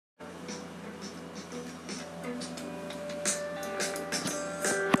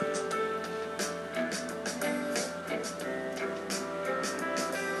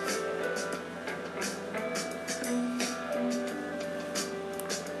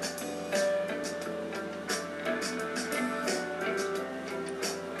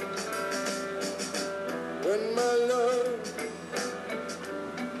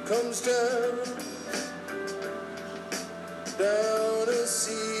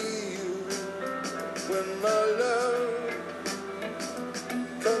when my love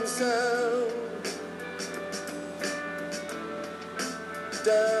comes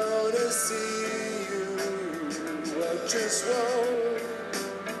down to see you. I just want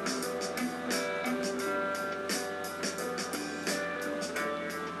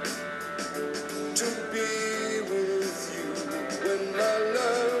to be with you when my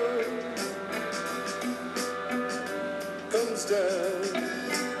love comes down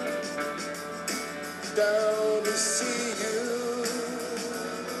to see you.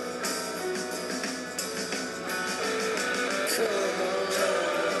 Come on,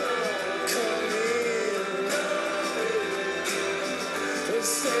 come in,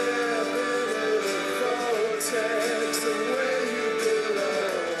 step into the vortex the way you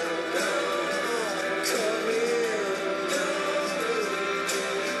belong. Come in,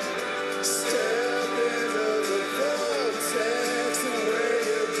 step into the vortex the way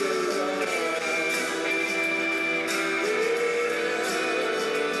you belong.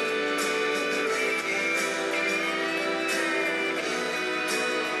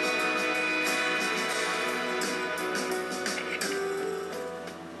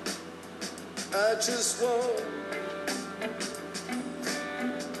 I just want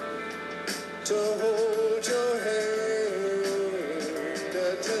to hold your hand.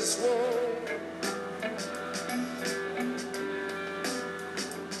 I just want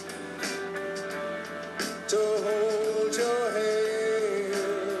to hold your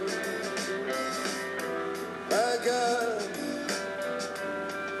hand. I got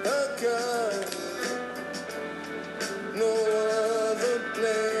no other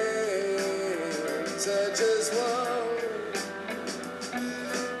plans. I just want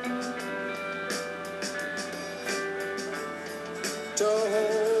to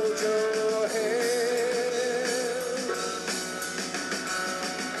hold your hand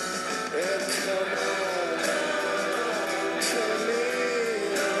and come on, come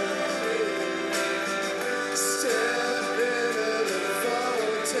in, step into the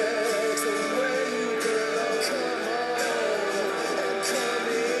vortex the way you belong. Come on and come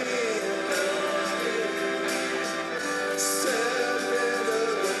in, step into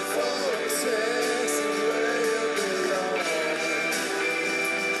the vortex the way you belong.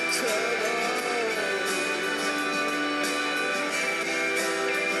 Come on.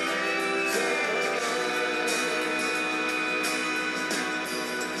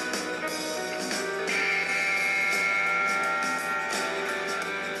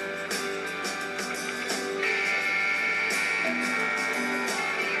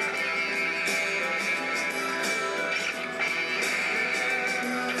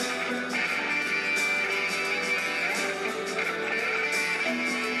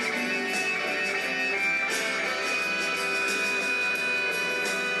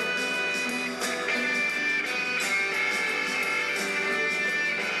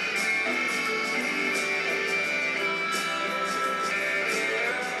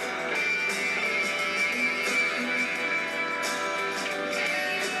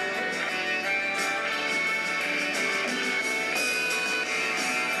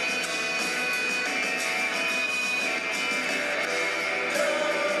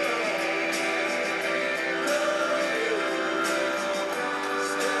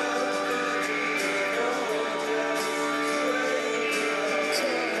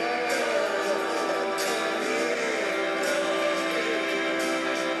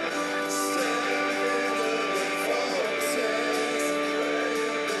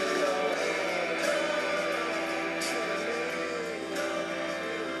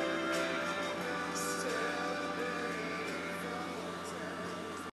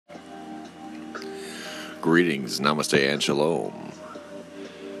 Greetings, namaste, and shalom.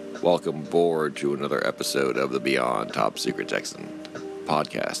 Welcome aboard to another episode of the Beyond Top Secret Texan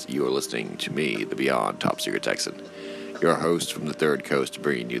podcast. You are listening to me, the Beyond Top Secret Texan, your host from the Third Coast,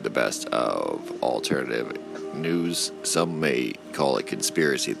 bringing you the best of alternative news. Some may call it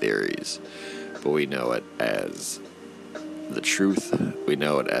conspiracy theories, but we know it as the truth. We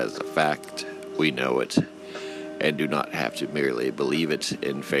know it as a fact. We know it and do not have to merely believe it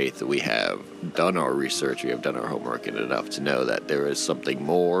in faith. We have done our research, we have done our homework enough to know that there is something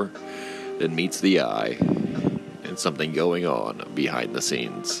more than meets the eye and something going on behind the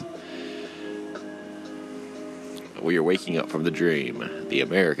scenes. We are waking up from the dream, the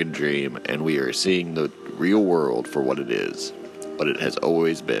American dream, and we are seeing the real world for what it is, what it has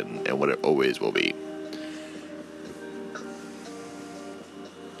always been, and what it always will be.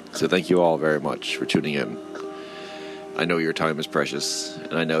 So thank you all very much for tuning in. I know your time is precious,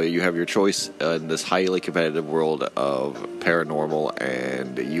 and I know you have your choice in this highly competitive world of paranormal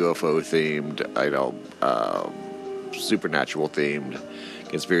and UFO-themed, supernatural-themed,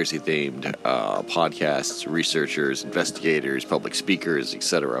 conspiracy-themed podcasts, researchers, investigators, public speakers,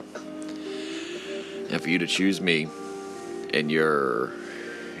 etc. And for you to choose me in your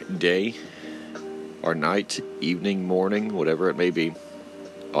day or night, evening, morning, whatever it may be,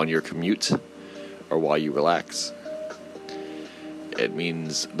 on your commute or while you relax, it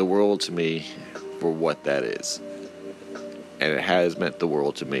means the world to me for what that is. And it has meant the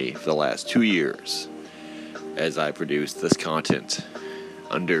world to me for the last 2 years as I produce this content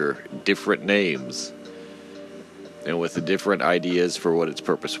under different names and with the different ideas for what its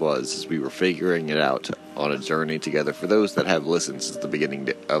purpose was as we were figuring it out on a journey together. For those that have listened since the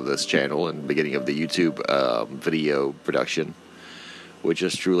beginning of this channel and beginning of the YouTube video production, which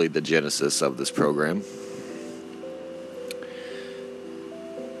is truly the genesis of this program.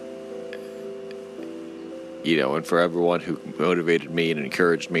 And for everyone who motivated me and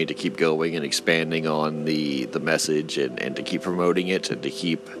encouraged me to keep going and expanding on the message and to keep promoting it and to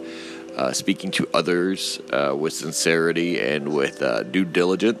keep speaking to others with sincerity and with due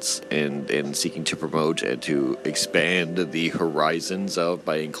diligence and seeking to promote and to expand the horizons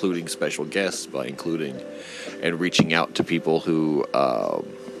by including special guests, by including and reaching out to people who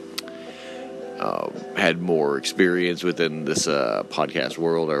had more experience within this podcast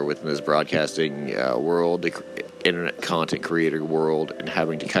world or within this broadcasting world, the internet content creator world, and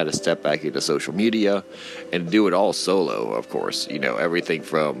having to kind of step back into social media and do it all solo, of course. Everything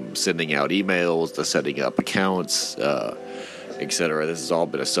from sending out emails to setting up accounts, etc. This has all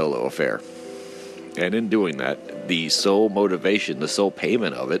been a solo affair. And in doing that, the sole motivation, the sole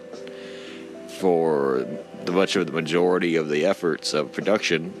payment of it for the majority of the efforts of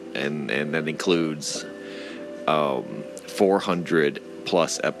production, and that includes 400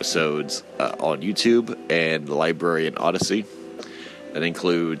 plus episodes on YouTube and the library in Odyssey. That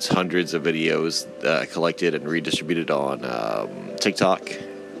includes hundreds of videos collected and redistributed on TikTok,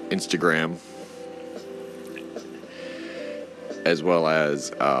 Instagram, as well as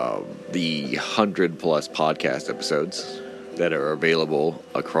the 100 plus podcast episodes that are available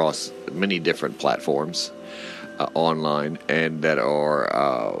across many different platforms online, and that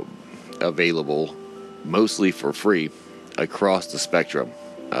are available mostly for free across the spectrum,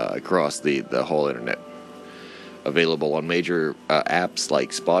 across the whole internet. Available on major apps like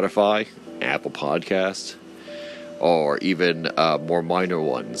Spotify, Apple Podcasts, or even more minor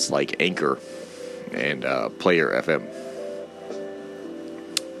ones like Anchor and Player FM.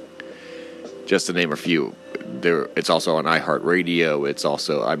 Just to name a few. It's also on iHeartRadio. It's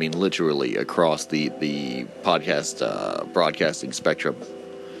also, literally across the podcast broadcasting spectrum.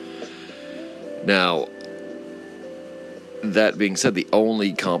 Now, that being said, the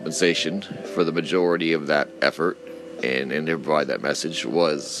only compensation for the majority of that effort and to provide that message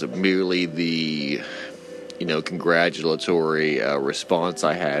was merely the congratulatory response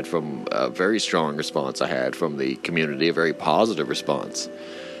I had from a very strong response I had from the community, a very positive response.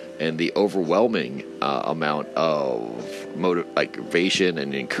 And the overwhelming amount of motivation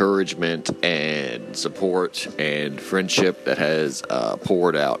and encouragement and support and friendship that has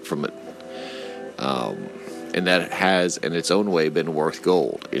poured out from it. And that has, in its own way, been worth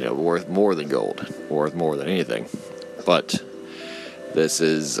gold. Worth more than gold. Worth more than anything. But this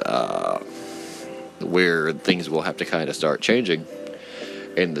is where things will have to kind of start changing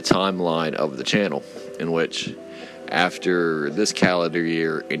in the timeline of the channel, in which after this calendar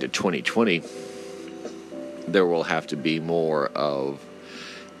year into 2020, there will have to be more of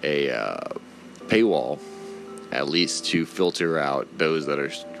a paywall, at least to filter out those that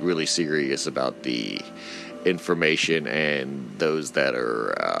are really serious about the information and those that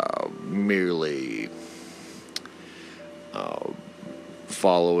are merely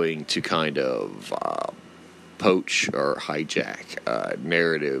following to kind of poach or hijack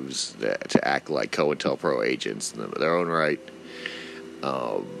narratives to act like COINTELPRO agents in their own right.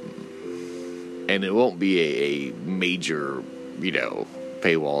 And it won't be a major,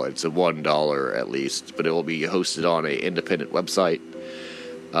 paywall. It's a $1 at least, but it will be hosted on an independent website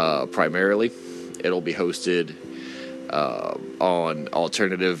primarily. It'll be hosted on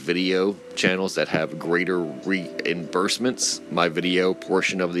alternative video channels that have greater reimbursements. My video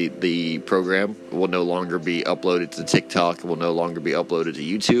portion of the program will no longer be uploaded to TikTok, will no longer be uploaded to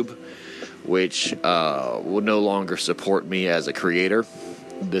YouTube, which will no longer support me as a creator.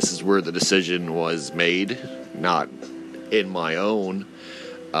 This is where the decision was made, not in my own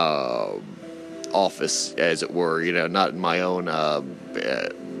office, as it were, not in my own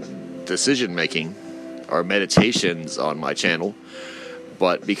decision-making or meditations on my channel,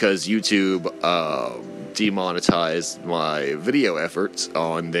 but because YouTube demonetized my video efforts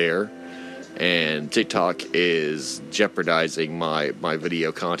on there, and TikTok is jeopardizing my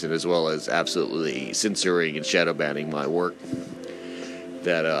video content as well as absolutely censoring and shadow banning my work,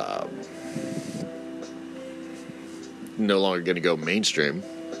 that no longer going to go mainstream.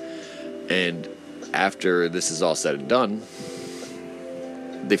 And after this is all said and done,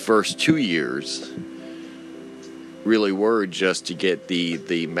 the first 2 years really were just to get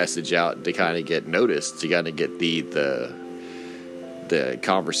the message out, to kind of get noticed, to kind of get the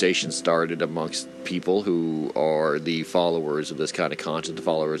conversation started amongst people who are the followers of this kind of content, the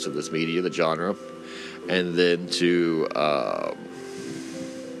followers of this media, the genre, and then to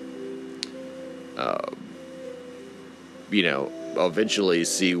eventually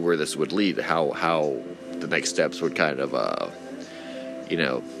see where this would lead, how the next steps would kind of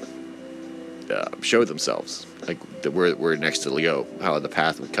show themselves, like where next to go, how the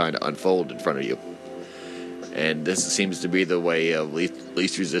path would kind of unfold in front of you. And this seems to be the way of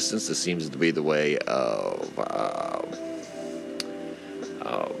least resistance. This seems to be the way of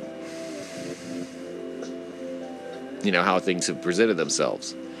how things have presented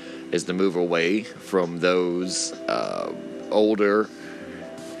themselves, is to move away from those older,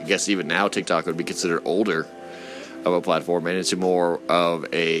 I guess even now TikTok would be considered older of a platform, and into more of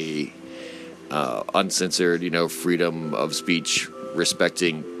a uncensored, freedom of speech,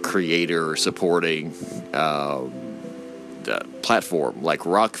 respecting creator, supporting platform like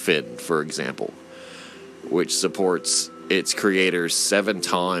Rockfin, for example, which supports its creators 7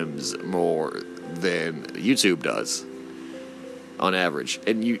 times more than YouTube does on average.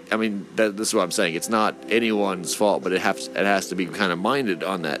 And this is what I'm saying. It's not anyone's fault, but it has to be kind of minded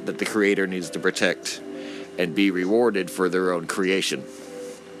on that the creator needs to protect and be rewarded for their own creation,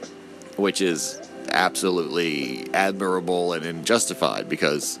 which is absolutely admirable and justified,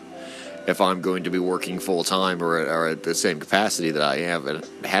 because if I'm going to be working full-time or at the same capacity that I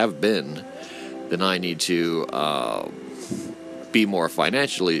have been, then I need to be more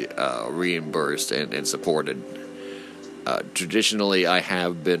financially reimbursed and supported. Traditionally, I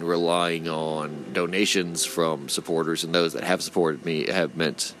have been relying on donations from supporters, and those that have supported me have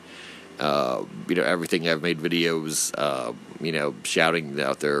meant everything. I've made videos, shouting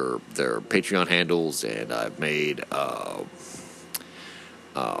out their Patreon handles, and I've made, how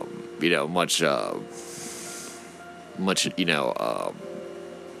much, that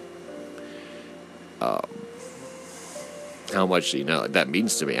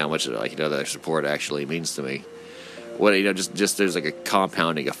means to me, how much, that support actually means to me. What, just there's like a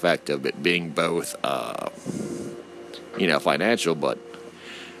compounding effect of it being both, financial, but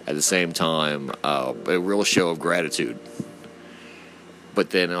at the same time, a real show of gratitude.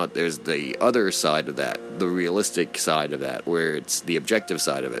 But then there's the other side of that, the realistic side of that, where it's the objective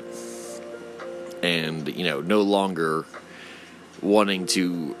side of it. And, no longer wanting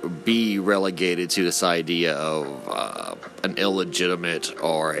to be relegated to this idea of an illegitimate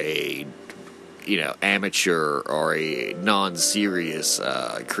or a, amateur or a non-serious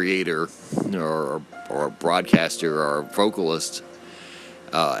creator or broadcaster or vocalist,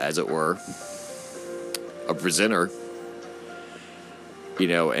 as it were, a presenter,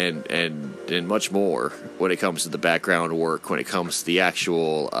 and much more when it comes to the background work, when it comes to the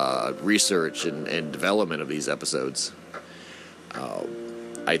actual research and development of these episodes.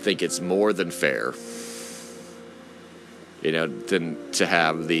 I think it's more than fair, than to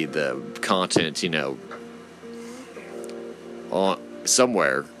have the content, on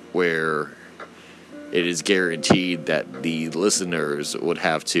somewhere where it is guaranteed that the listeners would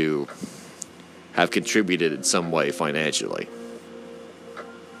have to have contributed in some way financially.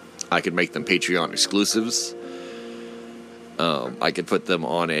 I could make them Patreon exclusives. I could put them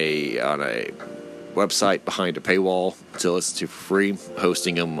on a website behind a paywall to listen to for free,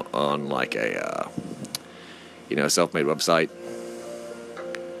 hosting them on like a self-made website.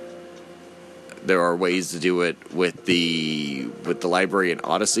 There are ways to do it with the Library and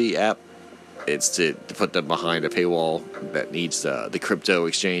Odyssey app. It's to put them behind a paywall that needs the crypto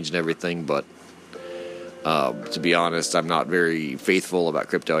exchange and everything, but to be honest, I'm not very faithful about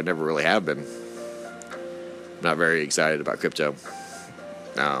crypto. I never really have been. I'm not very excited about crypto.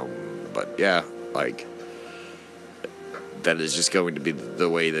 But yeah, that is just going to be the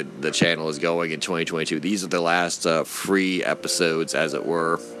way that the channel is going in 2022. These are the last free episodes, as it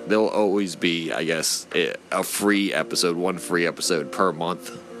were. There'll always be, I guess, a free episode, one free episode per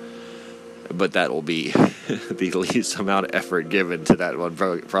month. But that will be the least amount of effort given to that one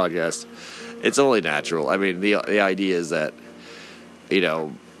project. It's only natural. I mean, the idea is that,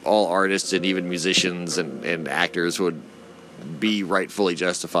 all artists and even musicians and actors would be rightfully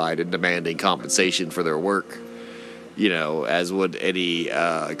justified in demanding compensation for their work, as would any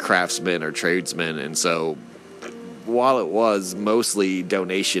craftsman or tradesman. And so while it was mostly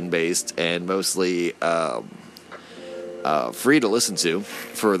donation-based and mostly free to listen to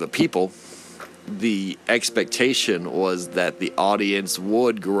for the people, the expectation was that the audience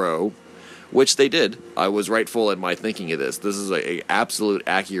would grow, which they did. I was rightful in my thinking of this. This is a absolute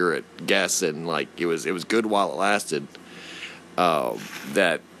accurate guess, and it was good while it lasted.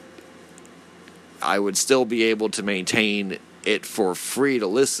 That I would still be able to maintain it for free to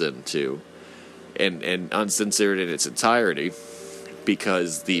listen to, and uncensored in its entirety,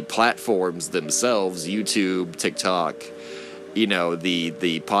 because the platforms themselves, YouTube, TikTok,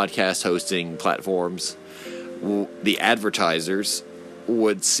 the podcast hosting platforms, the advertisers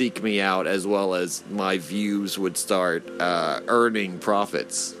would seek me out, as well as my views would start earning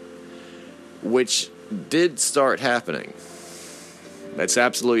profits, which did start happening. That's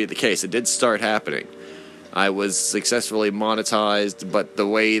absolutely the case. It did start happening. I was successfully monetized, but the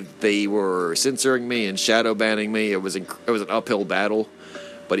way they were censoring me and shadow banning me, it was an uphill battle.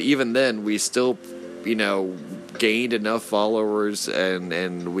 But even then, we still, gained enough followers,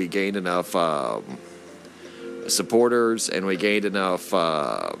 and we gained enough supporters, and we gained enough,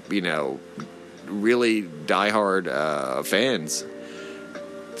 really diehard fans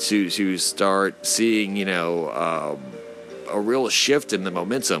to start seeing, a real shift in the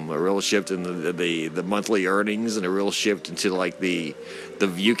momentum, a real shift in the monthly earnings, and a real shift into the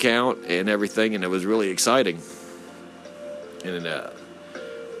view count and everything, and it was really exciting. And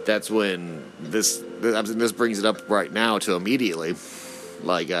that's when this brings it up right now to immediately.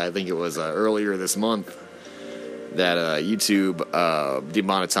 I think it was earlier this month that YouTube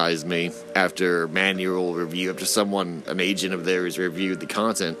demonetized me after manual review, after an agent of theirs reviewed the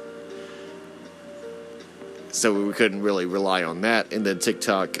content. So we couldn't really rely on that. And then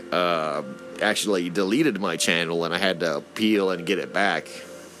TikTok actually deleted my channel, and I had to appeal and get it back.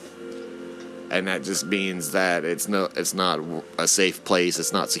 And that just means that it's not a safe place,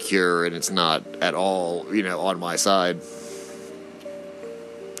 it's not secure, and it's not at all, on my side.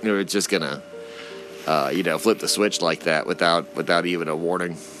 It's just gonna, flip the switch like that without even a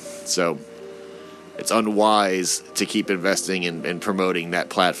warning. So it's unwise to keep investing in promoting that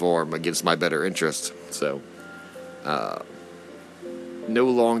platform against my better interest. So no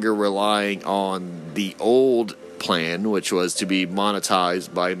longer relying on the old plan, which was to be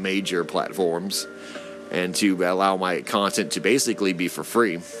monetized by major platforms and to allow my content to basically be for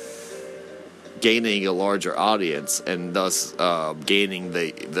free, gaining a larger audience, and thus gaining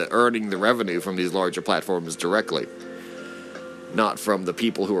the earning the revenue from these larger platforms directly, not from the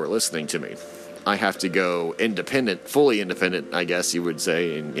people who are listening to me. I have to go independent, fully independent, I guess you would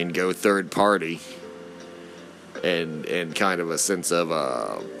say, and go third party, and kind of a sense of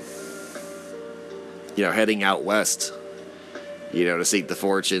heading out west, to seek the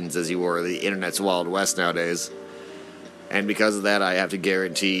fortunes, as you were. The internet's wild west nowadays. And because of that, I have to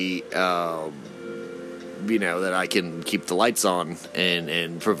guarantee, that I can keep the lights on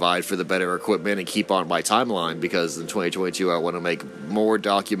and provide for the better equipment and keep on my timeline, because in 2022 I want to make more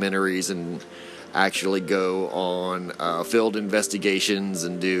documentaries and actually go on field investigations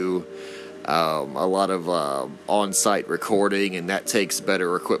and do a lot of on-site recording, and that takes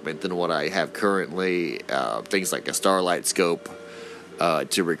better equipment than what I have currently. Things like a starlight scope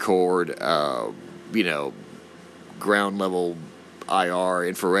to record, ground level IR,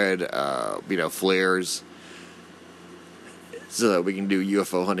 infrared, flares, so that we can do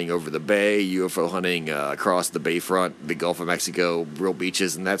UFO hunting over the bay, UFO hunting across the bayfront, the Gulf of Mexico, real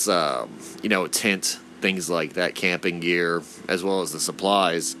beaches, and that's tent. Things like that, camping gear, as well as the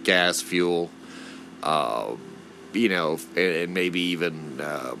supplies, gas, fuel, and maybe even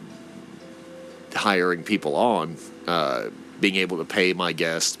hiring people on, being able to pay my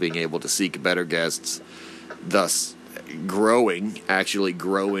guests, being able to seek better guests, thus actually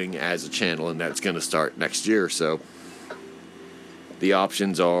growing as a channel, and that's going to start next year. So the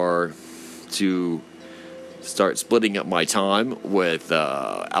options are to start splitting up my time with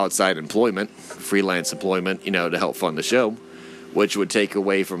outside employment, freelance employment, to help fund the show, which would take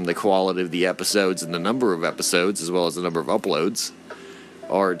away from the quality of the episodes and the number of episodes, as well as the number of uploads,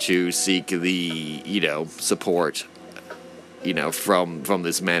 or to seek the, support, from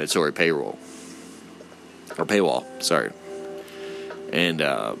this mandatory paywall. And,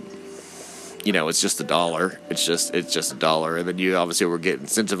 it's just $1. It's just $1. And then you obviously will get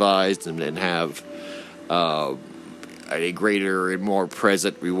incentivized and have a greater and more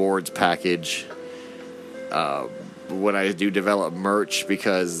present rewards package, when I do develop merch,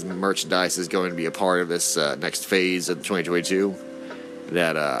 because merchandise is going to be a part of this next phase of 2022,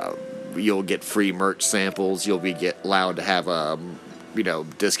 that you'll get free merch samples. You'll be allowed to have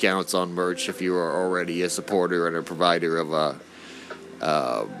discounts on merch if you are already a supporter and a provider of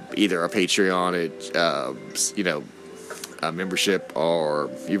either a Patreon, a membership, or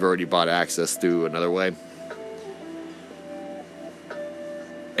you've already bought access through another way.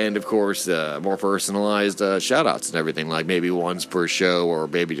 And, of course, more personalized shout-outs and everything, like maybe once per show or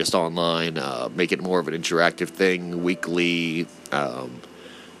maybe just online. Make it more of an interactive thing, weekly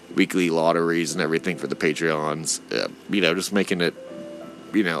lotteries and everything for the Patreons. Just making it,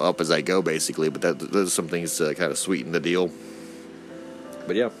 up as I go, basically. But those are some things to kind of sweeten the deal.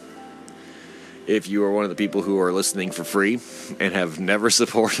 But, yeah. If you are one of the people who are listening for free and have never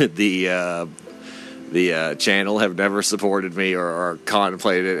supported the channel, have never supported me or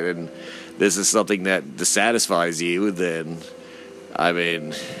contemplated it, and this is something that dissatisfies you, then,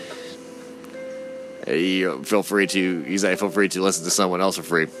 feel free to listen to someone else for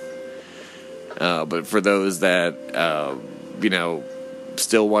free. But for those that,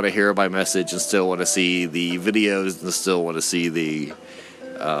 still want to hear my message and still want to see the videos and still want to see the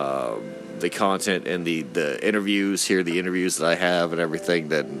content and the interviews, hear the interviews that I have and everything,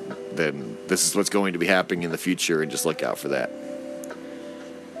 then this is what's going to be happening in the future, and just look out for that.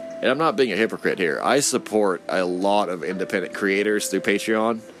 And I'm not being a hypocrite here. I support a lot of independent creators through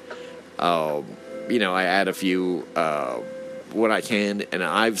Patreon. I add a few when I can, and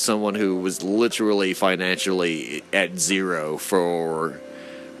I'm someone who was literally financially at zero for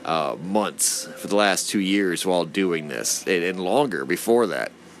months for the last 2 years while doing this, and longer before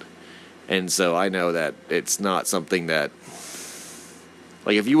that. And so I know that it's not something that,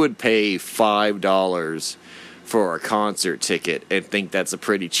 like, if you would pay $5 for a concert ticket and think that's a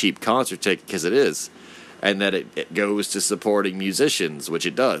pretty cheap concert ticket, because it is, and that it goes to supporting musicians, which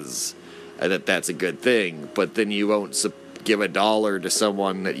it does, and that's a good thing, but then you won't give $1 to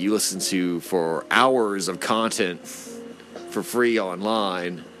someone that you listen to for hours of content for free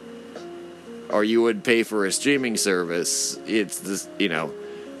online, or you would pay for a streaming service. It's this,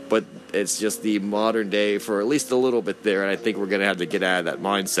 but it's just the modern day for at least a little bit there, and I think we're going to have to get out of that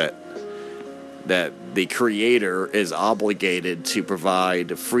mindset that the creator is obligated to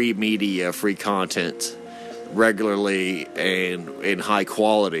provide free media, free content regularly and in high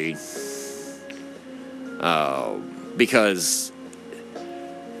quality, because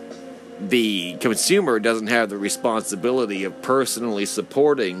the consumer doesn't have the responsibility of personally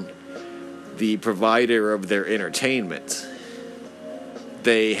supporting the provider of their entertainment.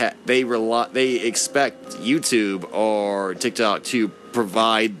 They expect YouTube or TikTok to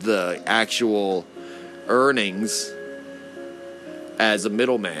provide the actual earnings as a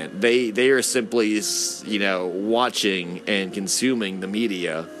middleman. They are simply, watching and consuming the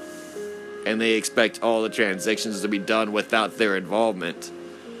media, and they expect all the transactions to be done without their involvement.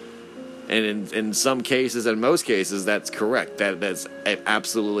 And in some cases, and most cases, that's correct. That's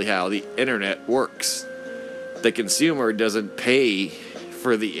absolutely how the internet works. The consumer doesn't pay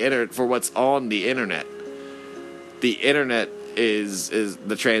for what's on the internet. The internet is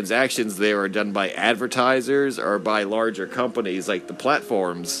the transactions there are done by advertisers or by larger companies, like the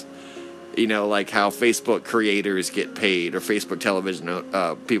platforms, like how Facebook creators get paid, or Facebook television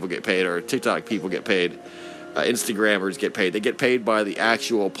people get paid, or TikTok people get paid, Instagrammers get paid. They get paid by the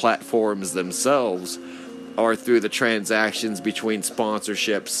actual platforms themselves, or through the transactions between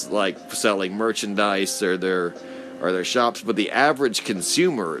sponsorships, like selling merchandise or their shops. But the average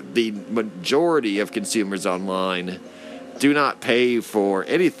consumer, the majority of consumers online, do not pay for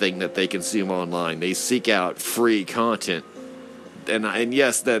anything that they consume online. They seek out free content. And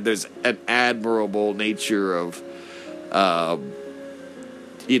yes, that there's an admirable nature of,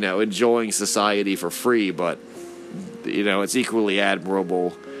 enjoying society for free, but, it's equally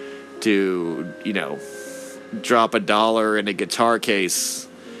admirable to, drop $1 in a guitar case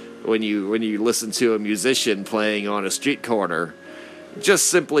when you listen to a musician playing on a street corner, just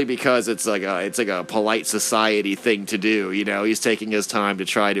simply because it's like a polite society thing to do. He's taking his time to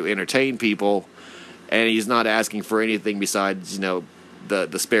try to entertain people, and he's not asking for anything besides the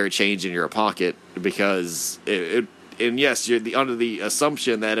spare change in your pocket, because and yes, you're under the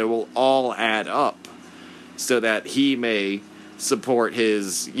assumption that it will all add up, so that he may support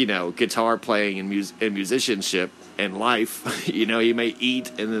his guitar playing and musicianship and life. He may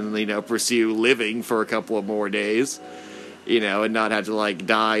eat and then pursue living for a couple of more days, and not have to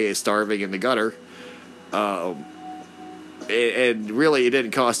die starving in the gutter. And really, it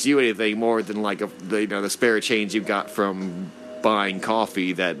didn't cost you anything more than the spare change you got from buying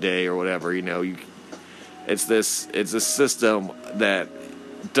coffee that day or whatever. And it's a system that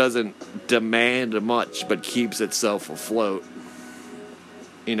doesn't demand much but keeps itself afloat,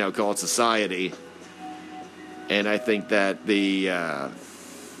 called society. And I think that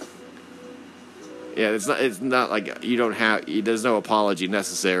it's not like there's no apology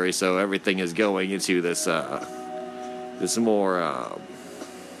necessary, so everything is going into this more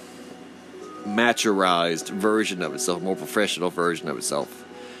maturized version of itself, more professional version of itself,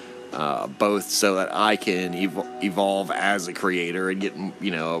 both so that I can evolve as a creator and get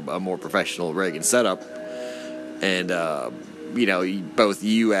a more professional rig and setup, and both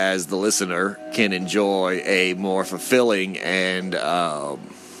you as the listener can enjoy a more fulfilling and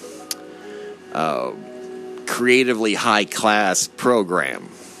creatively high-class program.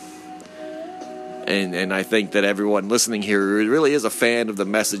 And I think that everyone listening here really is a fan of the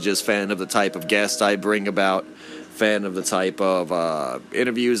messages, fan of the type of guests I bring about, fan of the type of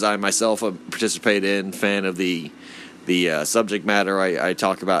interviews I myself participate in, fan of the subject matter I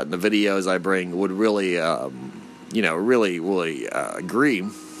talk about in the videos I bring. Would really, really agree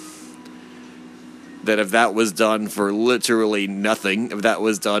that if that was done for literally nothing, if that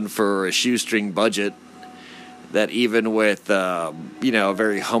was done for a shoestring budget, that even with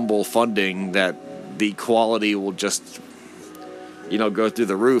very humble funding, that the quality will just go through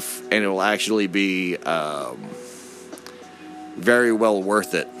the roof, and it will actually be very well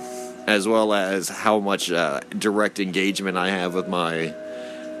worth it, as well as how much direct engagement I have with my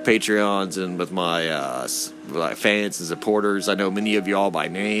Patreons and with my fans and supporters. I know many of you all by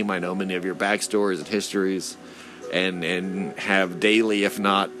name. I know many of your backstories and histories, and have daily, if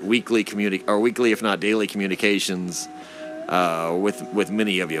not weekly, weekly, if not daily communications with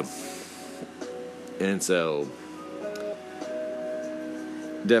many of you. And so,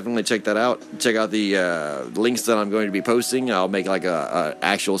 definitely check that out. Check out the links that I'm going to be posting. I'll make like a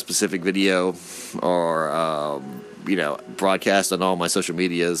actual specific video or broadcast on all my social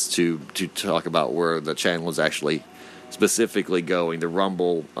medias to talk about where the channel is actually specifically going, the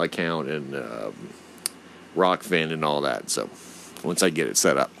Rumble account and Rockfin and all that. So once I get it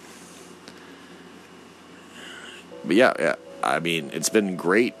set up. But yeah, I mean, it's been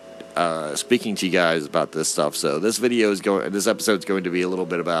great speaking to you guys about this stuff. So this episode's going to be a little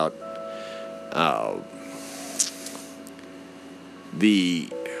bit about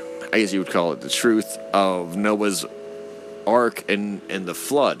I guess you would call it the truth of Noah's Ark and the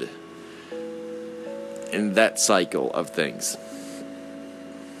flood, and that cycle of things.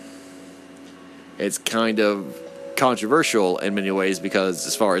 It's kind of controversial in many ways because,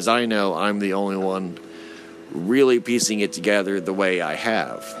 as far as I know, I'm the only one really piecing it together the way I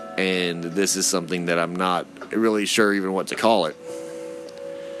have. And this is something that I'm not really sure even what to call it.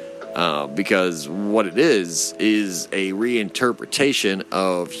 Because what it is a reinterpretation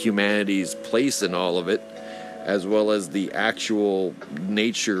of humanity's place in all of it, as well as the actual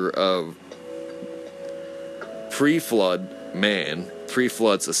nature of pre-flood man,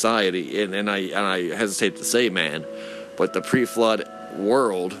 pre-flood society, and I hesitate to say man, but the pre-flood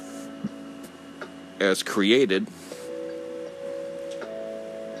world as created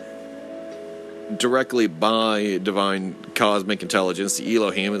directly by divine cosmic intelligence, the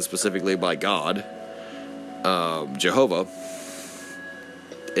Elohim, and specifically by God, Jehovah,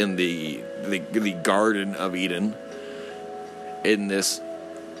 in the Garden of Eden, in this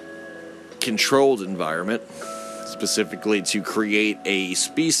controlled environment, specifically to create a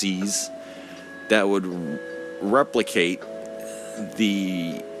species that would replicate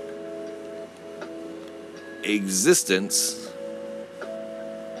the existence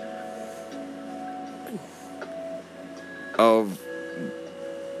of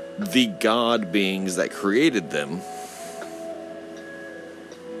the God beings that created them,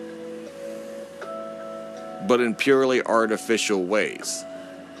 but in purely artificial ways.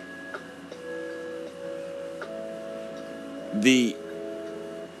 The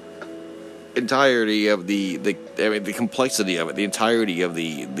entirety of the complexity of it, the entirety of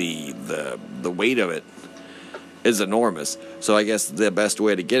the weight of it is enormous. So I guess the best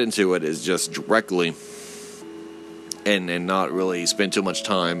way to get into it is just directly and not really spend too much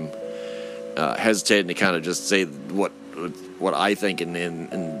time hesitating to kind of just say what I think,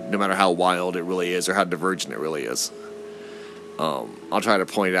 and no matter how wild it really is or how divergent it really is. I'll try to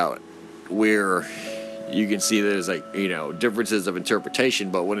point out where you can see there's differences of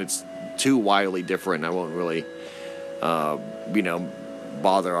interpretation, but when it's too wildly different, I won't really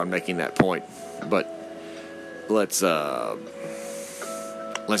bother on making that point. But let's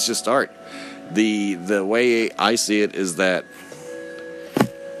just start. The way I see it is that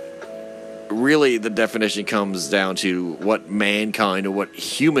really the definition comes down to what mankind or what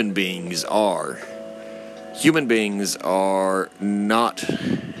human beings are human beings are not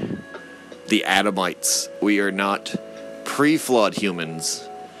the Adamites. We are not pre-flood humans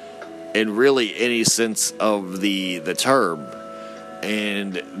in really any sense of the term.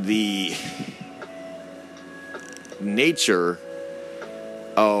 And the nature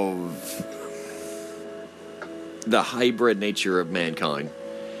of the hybrid nature of mankind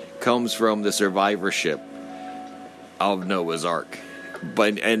comes from the survivorship of Noah's Ark.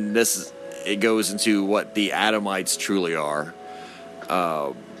 It goes into what the Adamites truly are.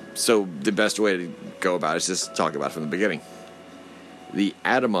 So the best way to go about it is just talk about it from the beginning. The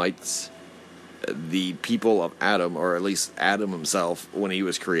Adamites, the people of Adam, or at least Adam himself, when he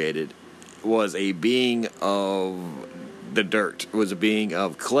was created, was a being of the dirt, was a being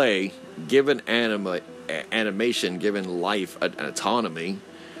of clay, given animation, given life, an autonomy,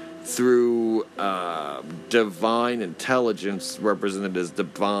 through divine intelligence represented as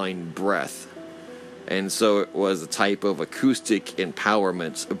divine breath. And so it was a type of acoustic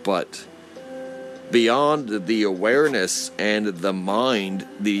empowerment, but beyond the awareness and the mind,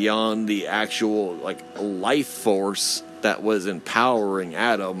 beyond the actual life force that was empowering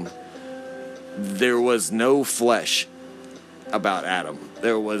Adam, there was no flesh about Adam.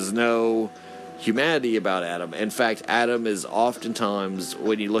 There was no humanity about Adam. In fact, Adam is oftentimes,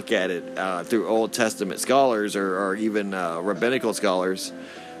 when you look at it through Old Testament scholars or even rabbinical scholars,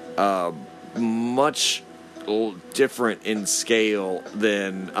 much different in scale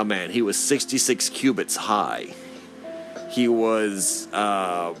than a man. He was 66 cubits high. He was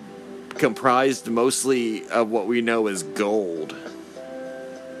comprised mostly of what we know as gold.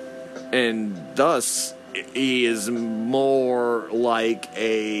 And thus, he is more like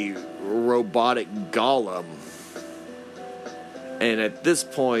a robotic golem. And at this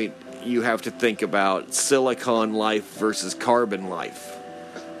point, you have to think about silicon life versus carbon life.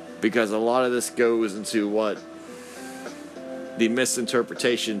 Because a lot of this goes into what the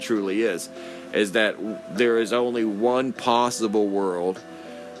misinterpretation truly is that there is only one possible world.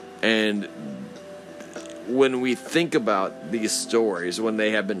 And when we think about these stories, when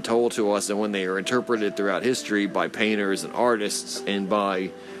they have been told to us and when they are interpreted throughout history by painters and artists and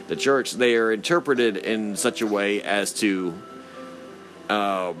by the church, they are interpreted in such a way as to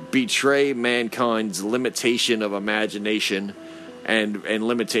betray mankind's limitation of imagination and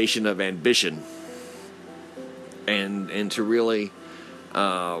limitation of ambition, and to really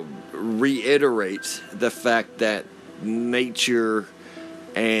reiterate the fact that nature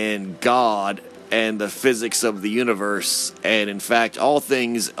and God and the physics of the universe, and in fact all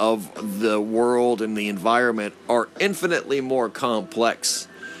things of the world and the environment, are infinitely more complex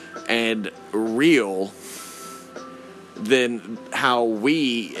and real than how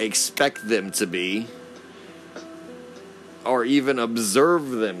we expect them to be, or even observe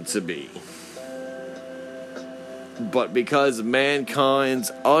them to be. But because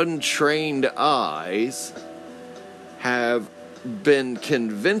mankind's untrained eyes have been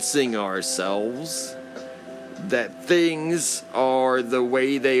convincing ourselves that things are the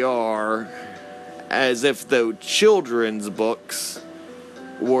way they are, as if though children's books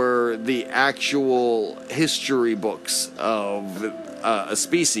were the actual history books of a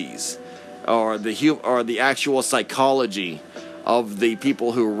species, or the actual psychology of the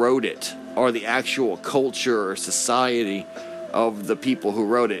people who wrote it, or the actual culture or society of the people who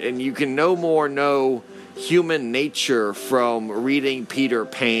wrote it. And you can no more know human nature from reading Peter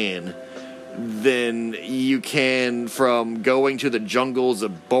Pan than you can from going to the jungles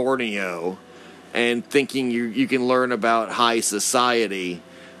of Borneo and thinking you can learn about high society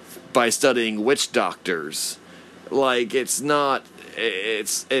by studying witch doctors. It's not.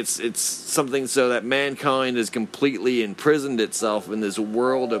 It's something so that mankind has completely imprisoned itself in this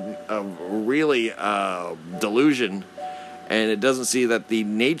world of really delusion, and it doesn't see that the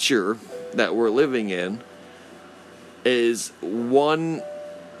nature that we're living in is one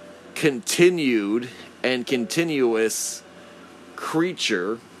continued and continuous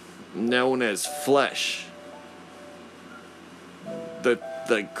creature known as flesh.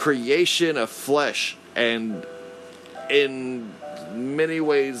 The creation of flesh, and in many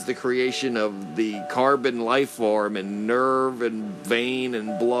ways the creation of the carbon life form and nerve and vein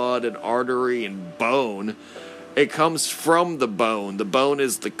and blood and artery and bone, it comes from the bone. The bone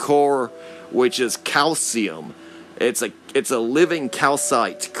is the core, which is calcium. It's a living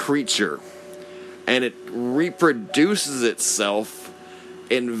calcite creature, and it reproduces itself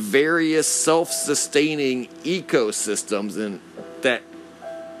in various self-sustaining ecosystems and that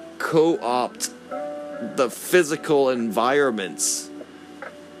co-opt the physical environments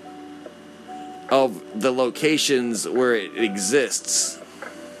of the locations where it exists.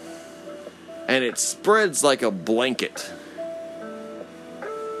 and it spreads like a blanket.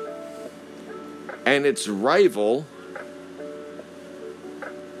 And its rival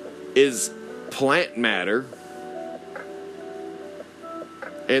is plant matter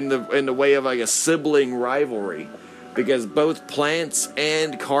in the way of like a sibling rivalry, because both plants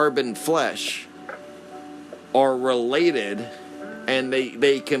and carbon flesh are related and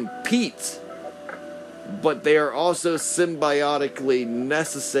they compete, but they are also symbiotically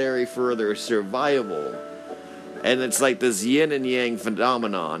necessary for their survival. And it's like this yin and yang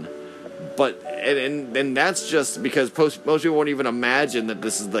phenomenon. But and that's just because most people won't even imagine that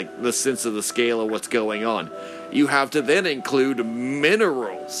this is like the sense of the scale of what's going on. You have to then include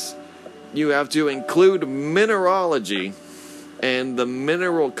minerals. You have to include mineralogy and the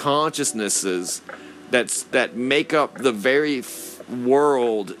mineral consciousnesses that make up the very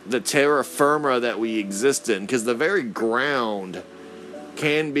world, the terra firma that we exist in, because the very ground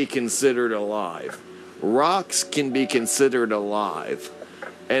can be considered alive. Rocks can be considered alive.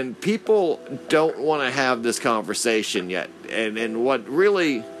 And people don't want to have this conversation yet. And what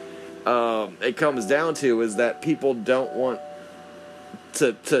really it comes down to is that people don't want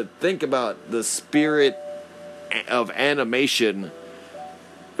to think about the spirit of animation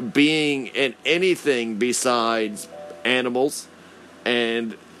being in anything besides animals,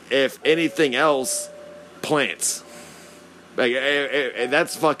 and if anything else, plants. Like,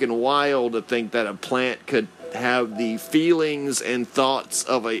 that's fucking wild to think that a plant could have the feelings and thoughts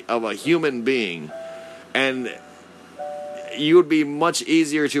of a human being, and you would be much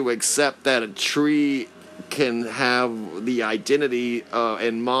easier to accept that a tree can have the identity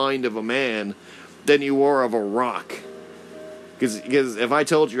and mind of a man than you were of a rock. Because if I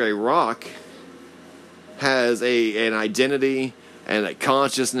told you a rock has an identity and a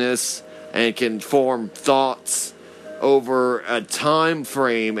consciousness and can form thoughts over a time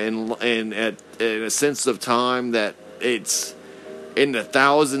frame and in a sense of time that it's in the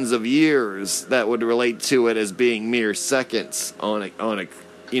thousands of years, that would relate to it as being mere seconds on a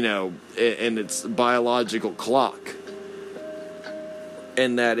in its biological clock,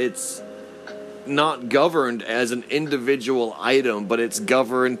 and that it's not governed as an individual item, but it's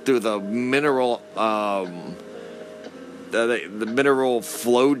governed through the mineral the mineral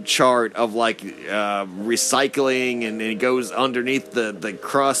flow chart of like recycling, and it goes underneath the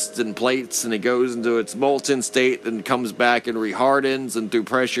crust and plates, and it goes into its molten state and comes back and rehardens, and through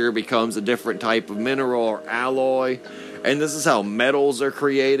pressure becomes a different type of mineral or alloy. And this is how metals are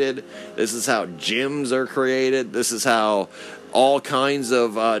created. This is how gems are created. This is how all kinds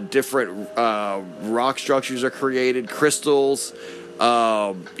of different rock structures are created, crystals,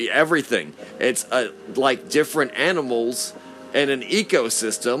 everything. It's like different animals and an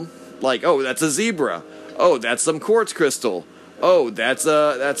ecosystem. Like, oh, that's a zebra. Oh, that's some quartz crystal. Oh, that's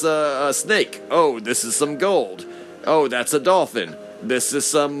a snake. Oh, this is some gold. Oh, that's a dolphin. This is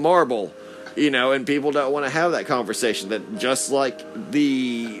some marble. And people don't want to have that conversation. That just like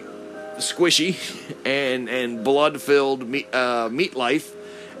the squishy and blood-filled meat life,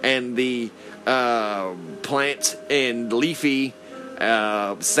 and the plant and leafy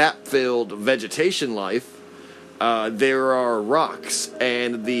sap-filled vegetation life, there are rocks,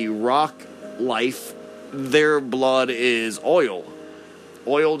 and the rock life, their blood is oil.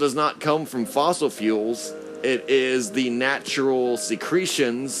 Oil does not come from fossil fuels. It is the natural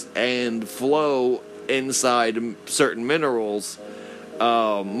secretions and flow inside certain minerals.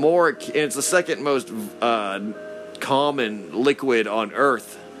 It's the second most common liquid on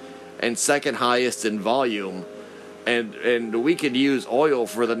Earth, and second highest in volume. And we could use oil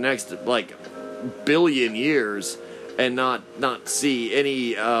for the next billion years and not see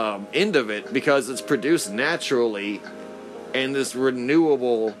any end of it, because it's produced naturally in this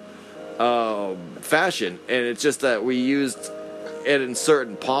renewable fashion. And it's just that we used it in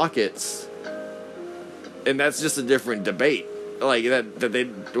certain pockets, and that's just a different debate. Like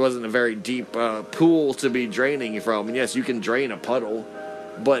that wasn't a very deep pool to be draining from. And yes, you can drain a puddle,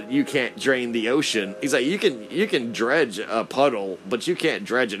 but you can't drain the ocean. He's like, you can dredge a puddle, but you can't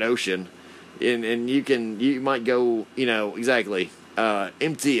dredge an ocean. And you might go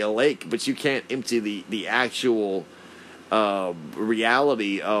empty a lake, but you can't empty the actual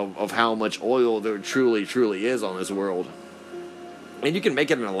reality of how much oil there truly is on this world. And you can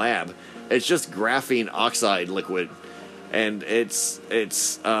make it in a lab. It's just graphene oxide liquid, and it's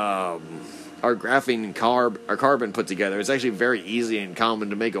our graphene and carbon put together. It's actually very easy and common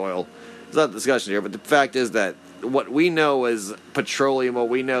to make oil. It's not a discussion here, but the fact is that what we know as petroleum, what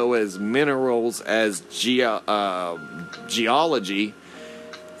we know as minerals, as geology,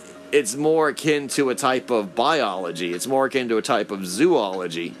 it's more akin to a type of biology. It's more akin to a type of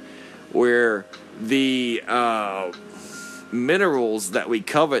zoology, where the minerals that we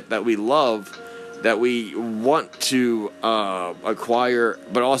covet, that we love, that we want to acquire,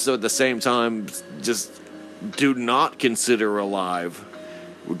 but also at the same time just do not consider alive.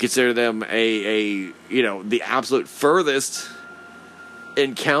 We consider them the absolute furthest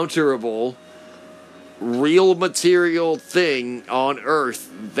encounterable real material thing on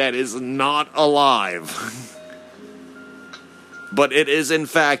Earth that is not alive. But it is in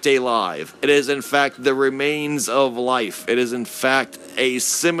fact alive. It is in fact the remains of life. It is in fact a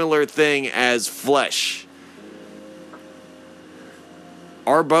similar thing as flesh.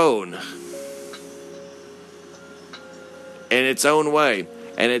 Our bone. In its own way.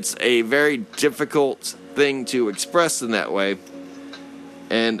 And it's a very difficult thing to express in that way.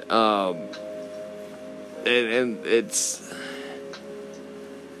 And it's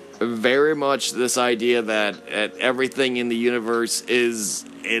very much this idea that everything in the universe is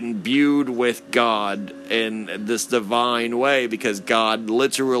imbued with God in this divine way, because God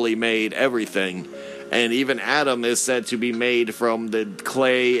literally made everything. And even Adam is said to be made from the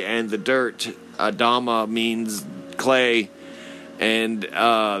clay and the dirt. Adama means clay, and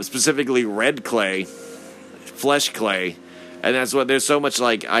specifically red clay, flesh clay. And that's what, there's so much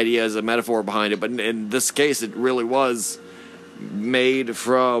like idea as a metaphor behind it, but in this case it really was made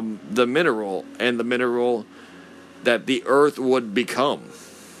from the mineral, and the mineral that the earth would become,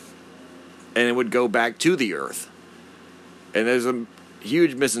 and it would go back to the earth. And there's a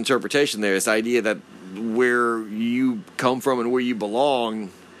huge misinterpretation there, this idea that where you come from and where you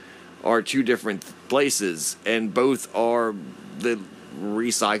belong are two different places, and both are the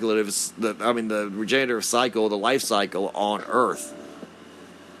the regenerative cycle, the life cycle on Earth.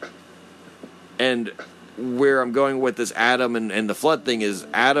 And where I'm going with this Adam and the flood thing is,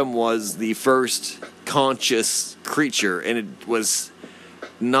 Adam was the first conscious creature, and it was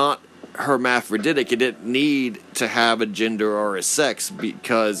not hermaphroditic. It didn't need to have a gender or a sex,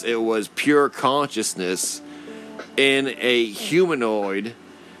 because it was pure consciousness in a humanoid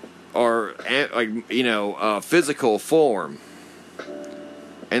or physical form.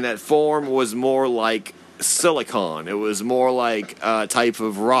 And that form was more like silicon. It was more like a type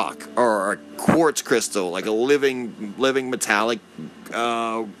of rock or a quartz crystal, like a living metallic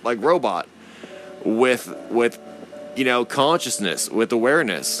like robot with consciousness, with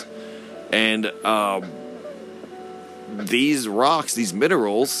awareness. And these rocks, these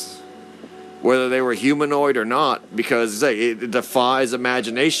minerals, whether they were humanoid or not, because it defies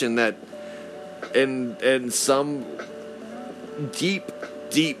imagination that in some deep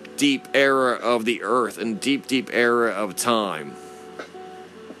era of the earth and deep era of time,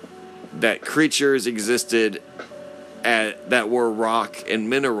 that creatures existed that were rock and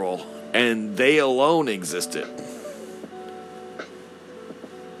mineral, and they alone existed.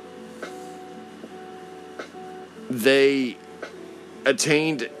 They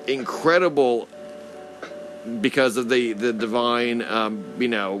attained incredible, because of the divine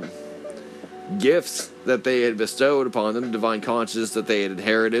gifts that they had bestowed upon them, divine consciousness that they had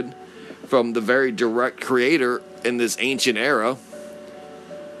inherited from the very direct creator in this ancient era,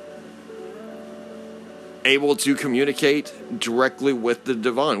 able to communicate directly with the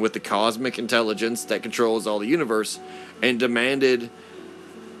divine, with the cosmic intelligence that controls all the universe, and demanded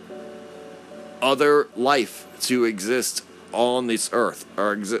other life to exist on this earth,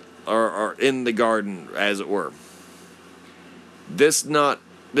 or in the garden, as it were. This, in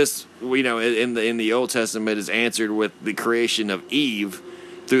the Old Testament, is answered with the creation of Eve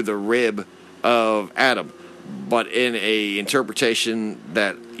through the rib of Adam. But in a interpretation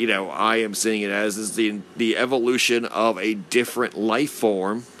that I am seeing it as, is the evolution of a different life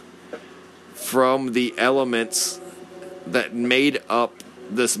form from the elements that made up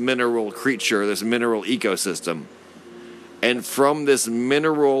this mineral creature, this mineral ecosystem. And from this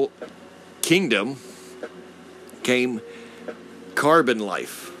mineral kingdom came carbon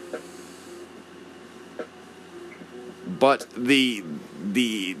life. But the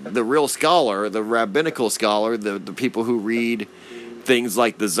real scholar, the rabbinical scholar, the people who read things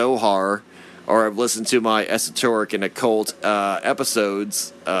like the Zohar, or have listened to my esoteric and occult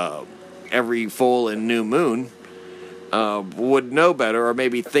episodes every full and new moon, would know better, or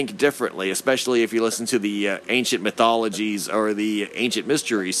maybe think differently, especially if you listen to the Ancient Mythologies or the Ancient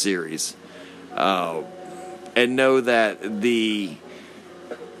Mysteries series, and know that the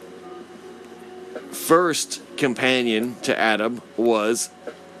first companion to Adam was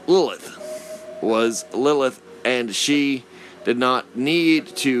Lilith, and she did not need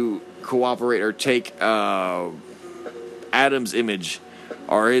to cooperate or take Adam's image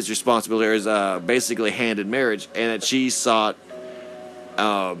or his responsibility as basically hand in marriage, and that she sought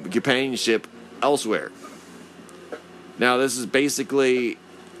companionship elsewhere. Now, this is basically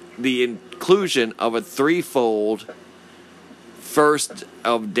the inclusion of a threefold first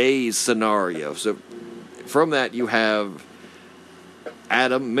of days scenario. So from that you have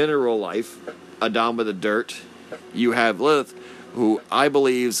Adam, mineral life, Adama the dirt. You have Lilith, who I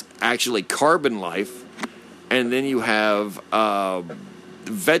believe is actually carbon life. And then you have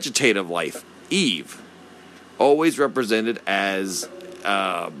vegetative life, Eve, always represented as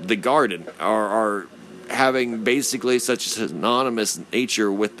the garden, or having basically such a synonymous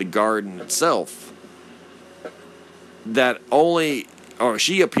nature with the garden itself that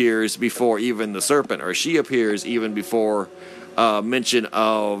she appears before even the serpent, or she appears even before mention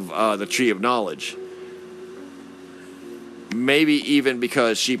of the tree of knowledge. Maybe even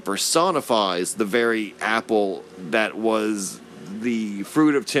because she personifies the very apple that was the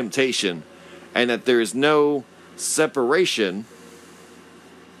fruit of temptation, and that there is no separation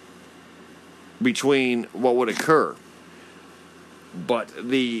between what would occur. But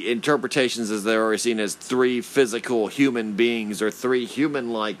the interpretations is they are seen as three physical human beings, or three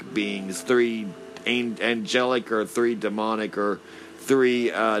human-like beings, three angelic or three demonic or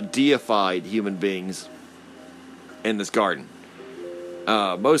three deified human beings in this garden.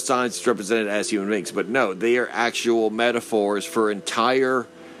 Most times it's represented as human beings, but no, they are actual metaphors for entire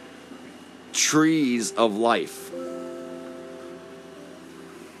trees of life.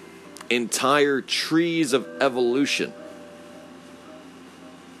 Entire trees of evolution,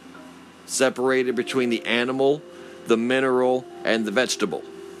 separated between the animal, the mineral, and the vegetable.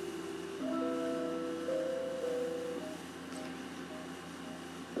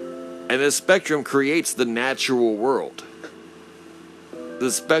 And this spectrum creates the natural world.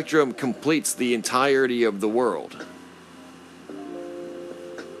 The spectrum completes the entirety of the world.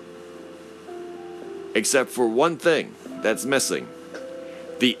 Except for one thing that's missing.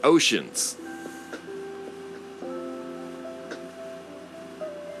 The oceans.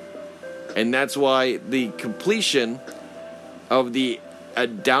 And that's why the completion of the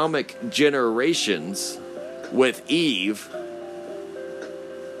Adamic generations with Eve,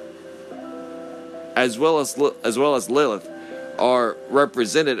 as well as Lilith, are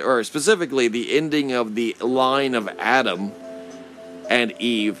represented, or specifically the ending of the line of Adam and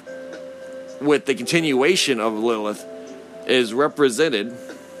Eve, with the continuation of Lilith, is represented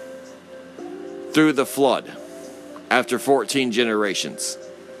through the flood after 14 generations.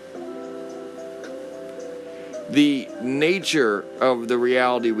 The nature of the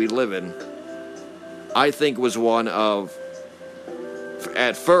reality we live in, I think, was one of,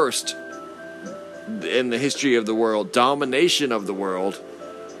 at first, in the history of the world, domination of the world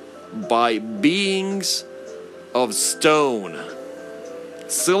by beings of stone,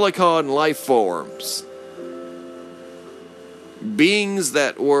 silicon life forms, beings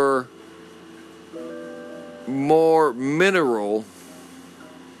that were more mineral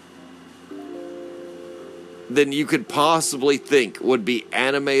than you could possibly think would be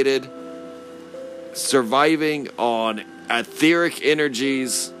animated, surviving on etheric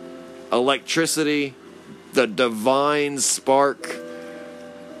energies, electricity, the divine spark,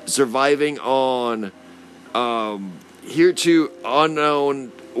 surviving on hereto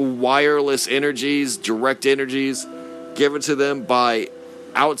unknown wireless energies, direct energies given to them by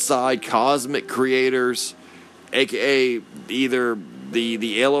outside cosmic creators, aka either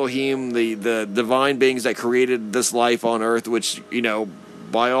the Elohim, the divine beings that created this life on earth, which, you know,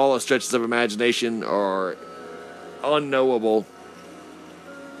 by all stretches of imagination are unknowable.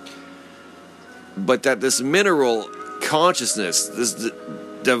 But that this mineral consciousness, this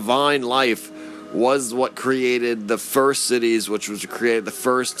divine life, was what created the first cities, which was created the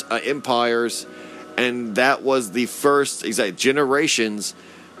first empires, and that was the first generations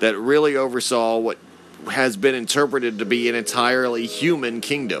that really oversaw what has been interpreted to be an entirely human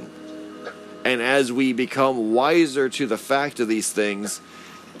kingdom. And as we become wiser to the fact of these things,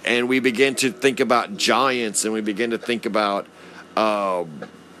 and we begin to think about giants, and we begin to think about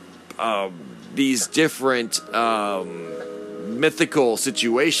these different mythical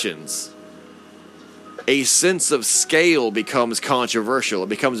situations, a sense of scale becomes controversial. It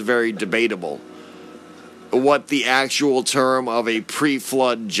becomes very debatable what the actual term of a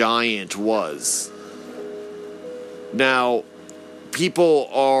pre-flood giant was. Now, people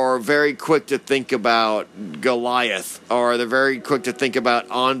are very quick to think about Goliath, or they're very quick to think about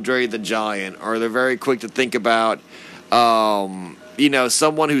Andre the Giant, or they're very quick to think about,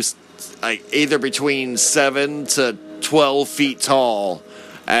 someone who's either between 7 to 12 feet tall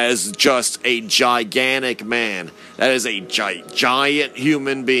as just a gigantic man. That is a giant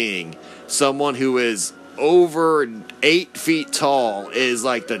human being. Someone who is over 8 feet tall is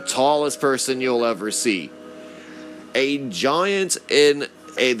like the tallest person you'll ever see. A giant in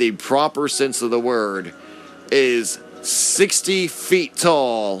the proper sense of the word is 60 feet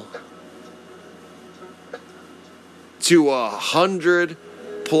tall to 100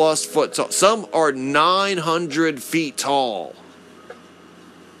 plus foot tall. Some are 900 feet tall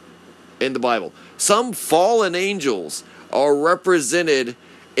in the Bible. Some fallen angels are represented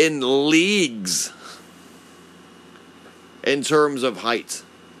in leagues in terms of height.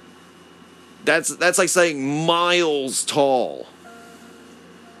 That's like saying miles tall.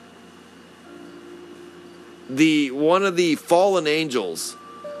 One of the fallen angels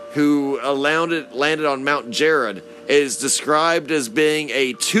who landed on Mount Jared is described as being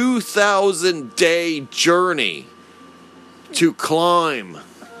a 2,000-day journey to climb.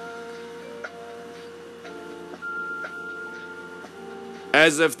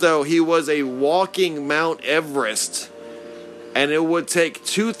 As if though he was a walking Mount Everest, and it would take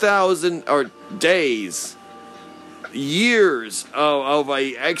 2,000 days, years of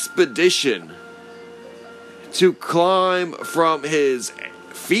a expedition to climb from his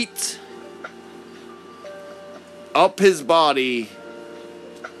feet up his body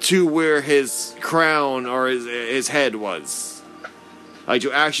to where his crown or his head was. Like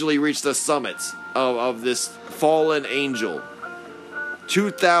to actually reach the summit of this fallen angel.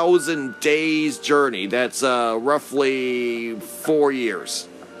 2,000 days journey. That's roughly 4 years.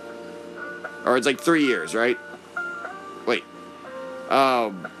 Or it's like 3 years, right? Wait.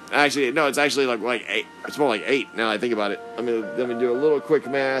 Actually, no, it's actually like 8. It's more like 8 now I think about it. Let me do a little quick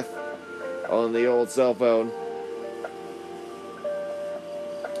math on the old cell phone.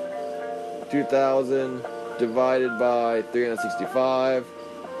 2,000 divided by 365.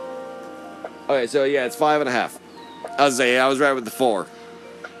 Okay, so yeah, it's 5.5. I was right with the 4.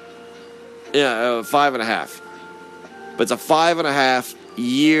 Yeah, 5.5. But it's a 5.5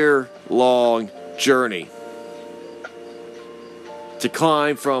 year long journey to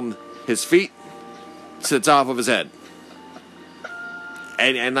climb from his feet to the top of his head.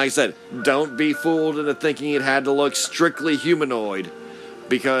 And like I said, don't be fooled into thinking it had to look strictly humanoid,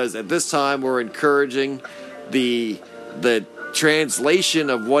 because at this time we're encouraging the translation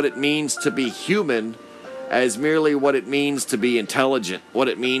of what it means to be human as merely what it means to be intelligent, what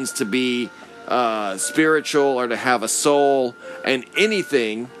it means to be spiritual or to have a soul, and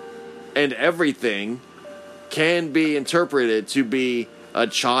anything and everything can be interpreted to be a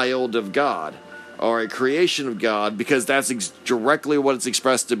child of God or a creation of God, because that's directly what it's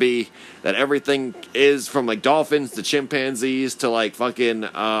expressed to be. That everything is, from like dolphins to chimpanzees to like fucking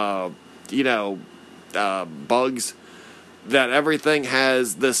bugs, that everything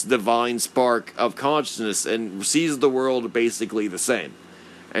has this divine spark of consciousness and sees the world basically the same.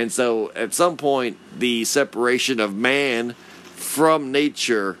 And so at some point the separation of man from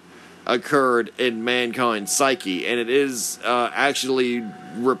nature occurred in mankind's psyche, and it is actually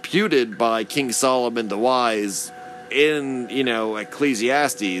reputed by King Solomon the Wise in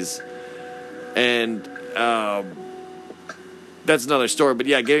Ecclesiastes, and that's another story. But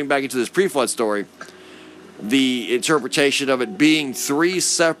yeah, getting back into this pre-flood story, the interpretation of it being 3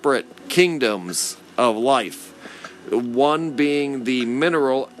 separate kingdoms of life, one being the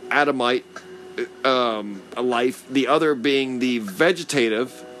mineral Adamite life, the other being the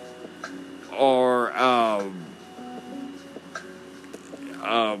vegetative or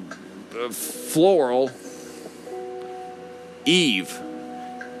floral Eve.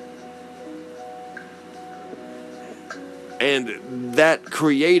 And that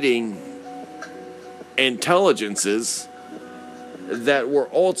creating intelligences that were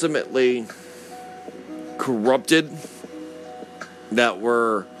ultimately corrupted, that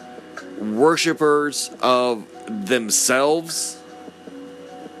were worshipers of themselves,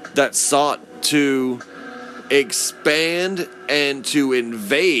 that sought to expand and to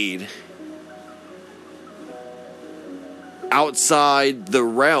invade outside the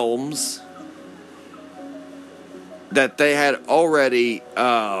realms that they had already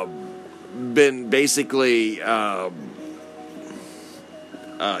been basically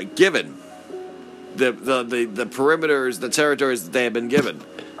given. The perimeters, the territories that they have been given,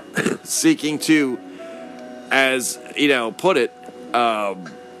 seeking to, as put it,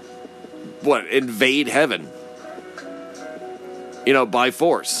 invade heaven, by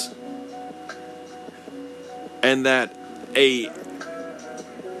force, and that a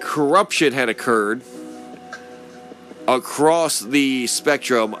corruption had occurred across the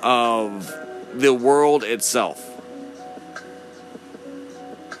spectrum of the world itself.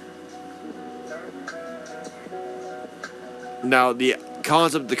 Now, the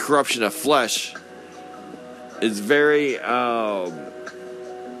concept of the corruption of flesh is very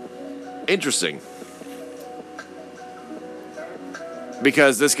interesting.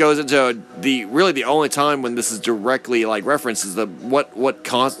 Because this goes into the only time when this is directly like referenced is what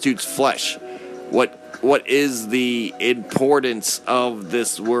constitutes flesh. What is the importance of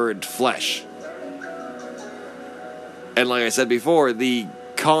this word flesh? And like I said before, the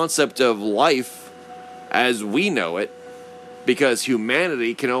concept of life as we know it, because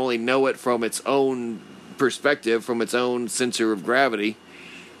humanity can only know it from its own perspective, from its own center of gravity,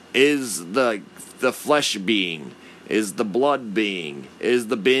 is the flesh being, is the blood being, is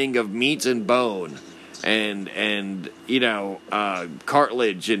the being of meat and bone, and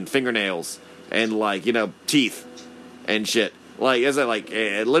cartilage and fingernails, and teeth and shit. Like, as I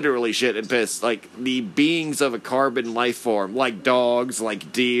literally shit and piss. Like, the beings of a carbon life form, like dogs,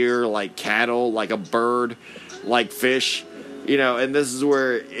 like deer, like cattle, like a bird, like fish, and this is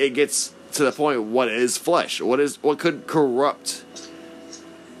where it gets to the point, what is flesh? What could corrupt?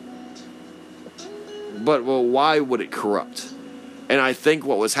 But, well, why would it corrupt? And I think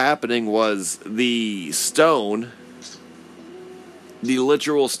what was happening was the stone, the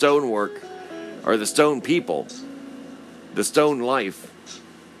literal stonework, or the stone people, the stone life,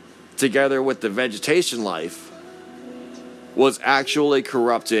 together with the vegetation life, was actually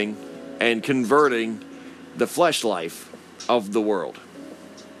corrupting and converting the flesh life of the world.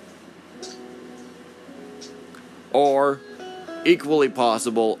 Or, equally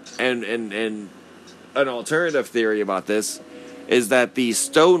possible, and an alternative theory about this, is that the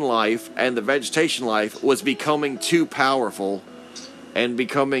stone life and the vegetation life was becoming too powerful and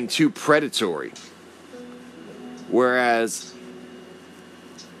becoming too predatory. Whereas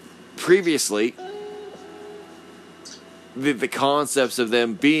previously, the concepts of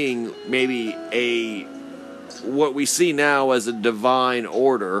them being maybe what we see now as a divine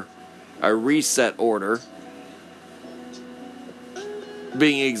order, a reset order,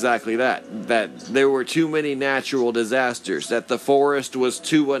 being exactly that there were too many natural disasters, that the forest was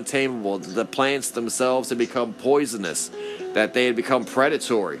too untamable, that the plants themselves had become poisonous, that they had become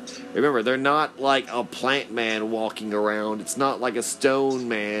predatory. Remember, they're not like a plant man walking around. It's not like a stone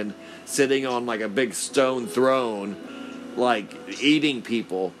man sitting on like a big stone throne, like eating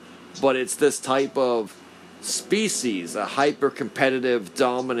people. But it's this type of species, a hyper-competitive,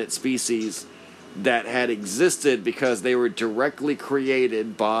 dominant species that had existed because they were directly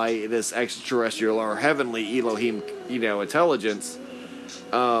created by this extraterrestrial or heavenly Elohim, intelligence,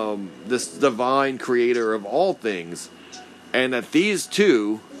 this divine creator of all things. And that these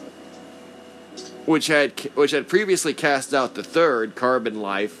two, which had previously cast out the third, carbon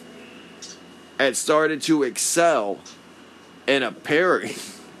life, had started to excel in a pairing,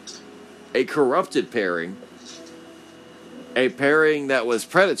 a corrupted pairing, a pairing that was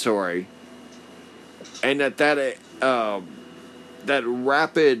predatory, and that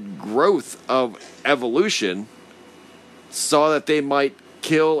rapid growth of evolution saw that they might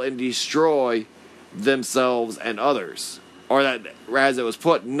kill and destroy themselves and others. Or that, as it was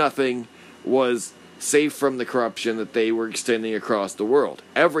put, nothing was safe from the corruption that they were extending across the world.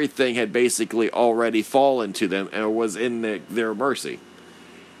 Everything had basically already fallen to them and was in their mercy.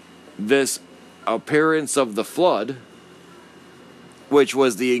 This appearance of the flood, which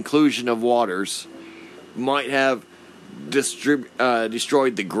was the inclusion of waters, might have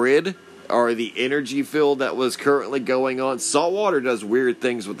destroyed the grid or the energy field that was currently going on. Salt water does weird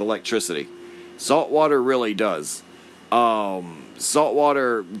things with electricity. Salt water really does. Salt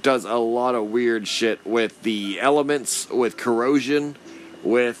water does a lot of weird shit with the elements, with corrosion,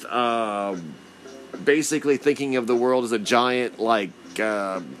 with basically thinking of the world as a giant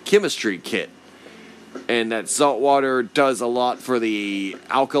chemistry kit. And that salt water does a lot for the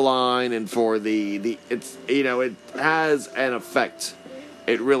alkaline and for it has an effect.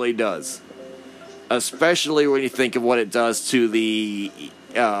 It really does. Especially when you think of what it does to the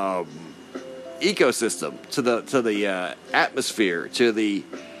ecosystem, to the atmosphere, to the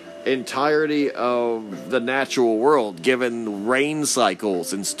entirety of the natural world, given rain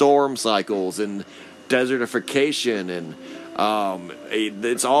cycles and storm cycles and desertification, and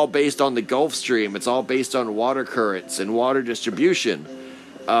it's all based on the Gulf Stream. It's all based on water currents and water distribution.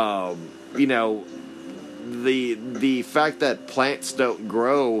 The fact that plants don't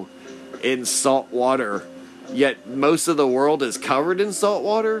grow in salt water, yet most of the world is covered in salt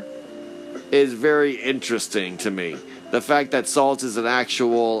water, is very interesting to me. The fact that salt is an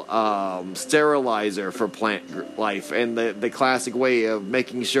actual sterilizer for plant life, and the classic way of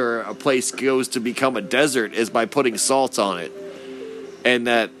making sure a place goes to become a desert is by putting salt on it. And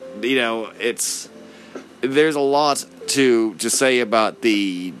that, there's a lot to say about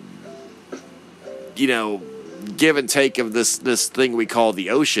the give and take of this thing we call the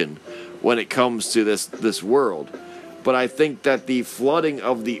ocean when it comes to this world. But I think that the flooding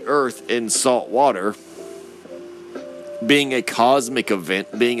of the earth in salt water, being a cosmic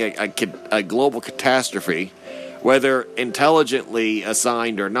event, being a global catastrophe, whether intelligently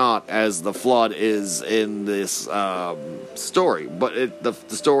assigned or not, as the flood is in this story. But the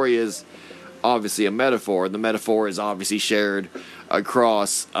story is obviously a metaphor, and the metaphor is obviously shared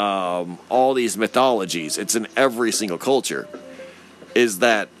across all these mythologies. It's in every single culture. Is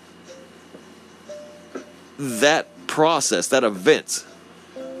that process, that event,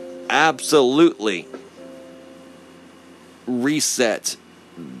 absolutely reset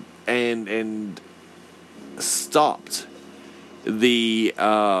and stopped the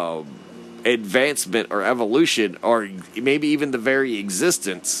advancement or evolution, or maybe even the very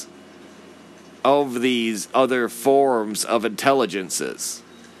existence of these other forms of intelligences,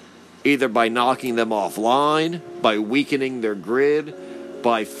 either by knocking them offline, by weakening their grid,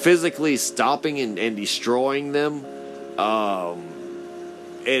 by physically stopping and destroying them.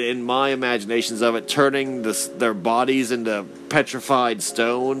 In my imaginations of it, turning their bodies into petrified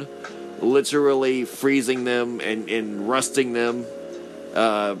stone, literally freezing them and rusting them,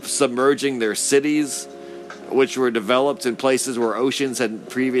 submerging their cities, which were developed in places where oceans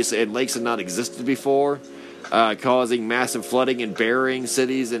and lakes had not existed before, causing massive flooding and burying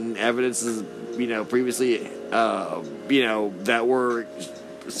cities and evidences, previously, that were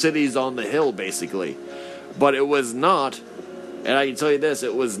cities on the hill, basically. But it was not, and I can tell you this,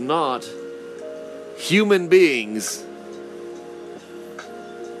 it was not human beings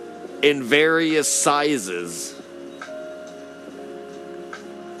in various sizes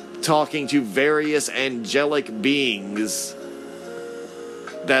talking to various angelic beings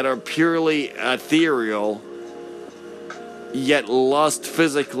that are purely ethereal, yet lust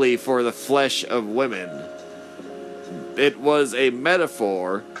physically for the flesh of women. It was a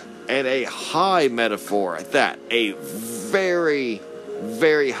metaphor, and a high metaphor at that. A very,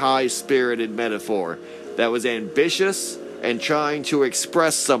 very high-spirited metaphor that was ambitious and trying to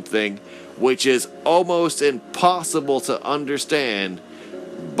express something which is almost impossible to understand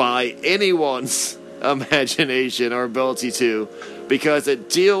by anyone's imagination or ability to, because it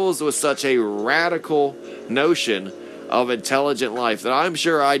deals with such a radical notion of intelligent life that I'm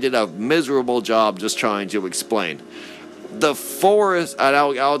sure I did a miserable job just trying to explain. The forest, and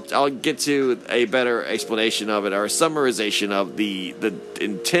I'll get to a better explanation of it, or a summarization of the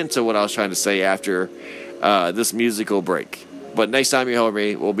intent of what I was trying to say after this musical break. But next time you hear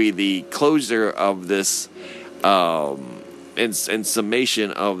me will be the closure of this and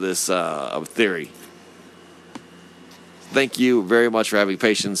summation of this of theory. Thank you very much for having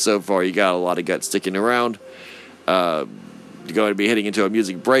patience so far. You got a lot of guts sticking around. You're going to be heading into a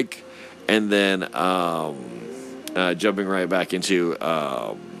music break, and then jumping right back into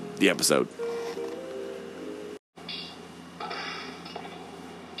the episode.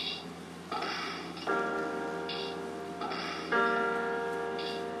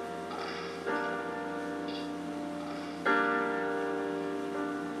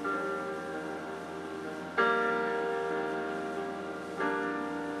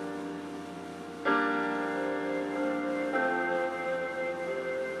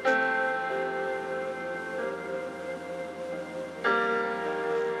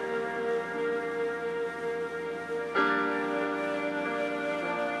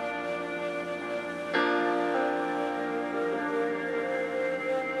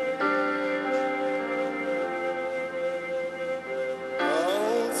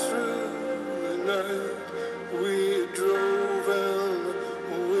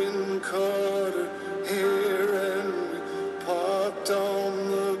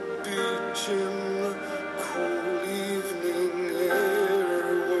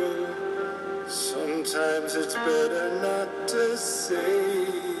 Sometimes it's better not to say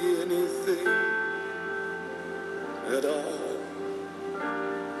anything at all.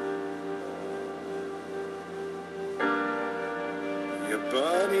 Your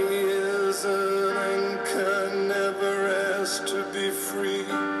body is an anchor, never asked to be free.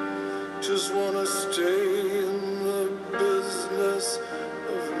 Just wanna stay in the business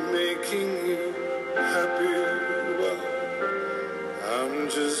of making you happy. Well, I'm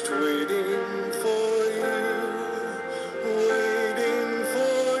just waiting for you, waiting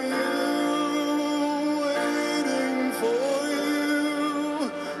for you, waiting for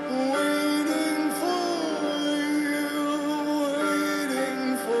you, waiting for you,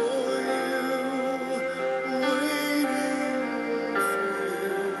 waiting for you, waiting for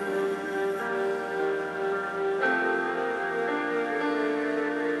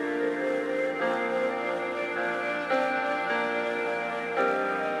you.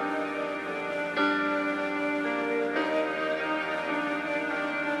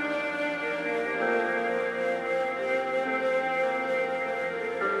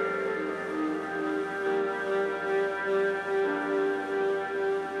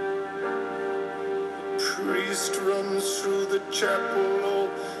 priest runs through the chapel, oh,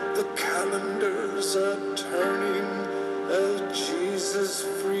 the calendars are turning. A Jesus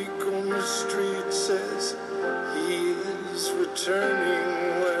freak on the street says he is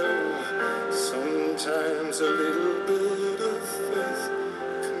returning. Well, sometimes a little bit of faith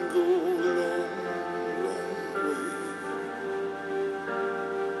can go a long, long way.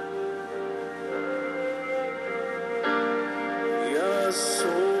 Your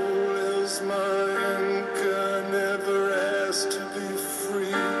soul is my anchor, never asked to be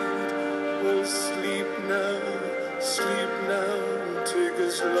freed. Well, sleep now, and take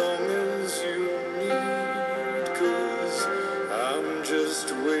as long as you need, 'cause I'm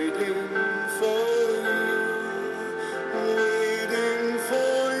just waiting for you, waiting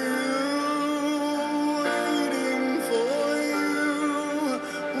for you, waiting for you,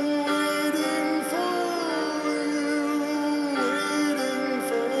 waiting for you, waiting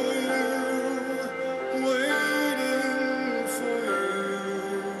for you, waiting for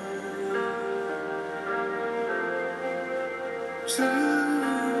you. To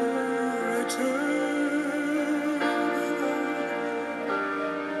return,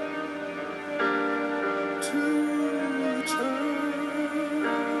 to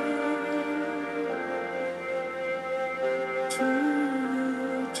return, to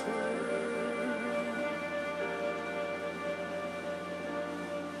return.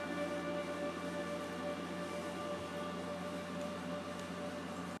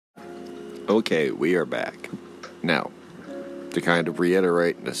 Okay, we are back. Now, to kind of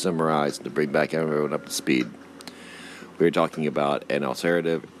reiterate and to summarize and to bring back everyone up to speed, we're talking about an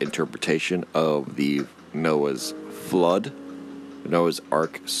alternative interpretation of the Noah's Flood, Noah's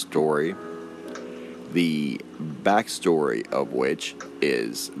Ark story, the backstory of which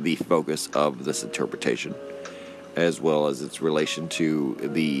is the focus of this interpretation, as well as its relation to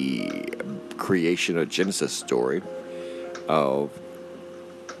the creation of Genesis story of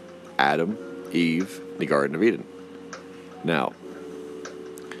Adam, Eve, the Garden of Eden. Now,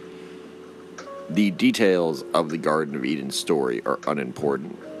 the details of the Garden of Eden story are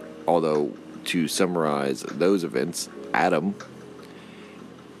unimportant, although to summarize those events, Adam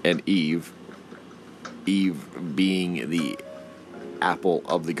and Eve being the apple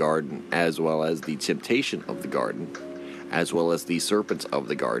of the garden, as well as the temptation of the garden, as well as the serpents of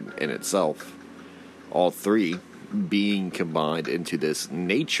the garden in itself, all three being combined into this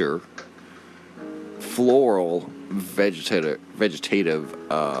nature, floral, vegetative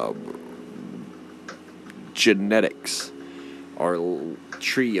genetics, or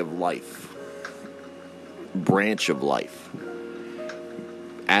tree of life, branch of life.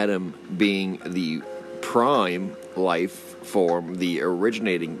 Adam being the prime life form, the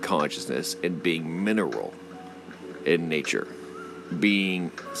originating consciousness, and being mineral in nature,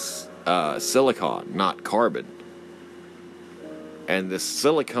 being silicon, not carbon. And the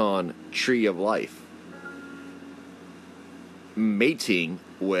silicon tree of life mating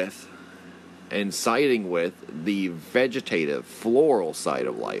with and siding with the vegetative, floral side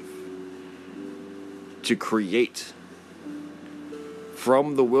of life to create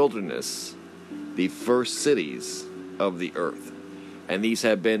from the wilderness the first cities of the earth. And these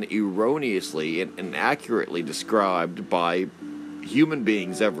have been erroneously and inaccurately described by human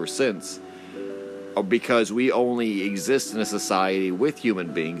beings ever since, because we only exist in a society with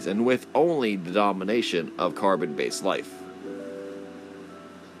human beings and with only the domination of carbon-based life.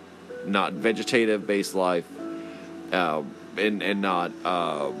 Not vegetative-based life, and not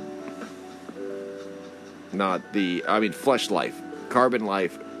flesh life. Carbon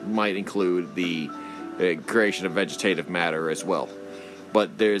life might include the creation of vegetative matter as well.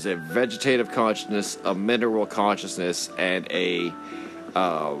 But there's a vegetative consciousness, a mineral consciousness, and a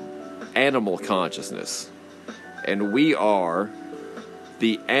animal consciousness. And we are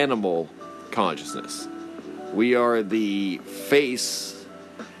the animal consciousness. We are the face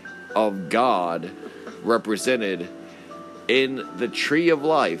of God represented in the tree of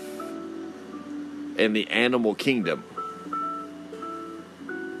life in the animal kingdom.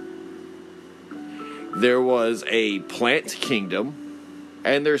 There was a plant kingdom,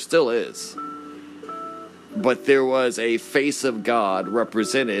 and there still is. But there was a face of God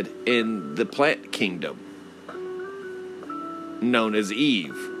represented in the plant kingdom, known as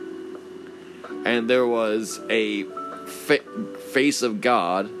Eve. And there was a face of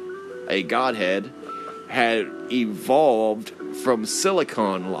God, a Godhead, had evolved from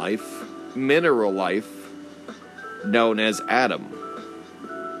silicon life, mineral life, known as Adam.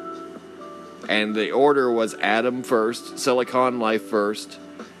 And the order was Adam first, silicon life first,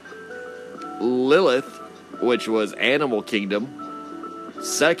 Lilith, which was animal kingdom,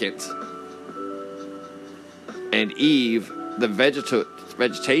 second, and Eve, the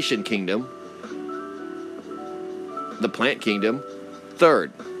vegetation kingdom, the plant kingdom,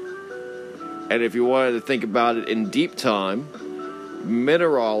 third. And if you wanted to think about it in deep time,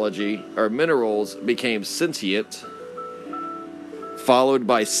 minerals became sentient, followed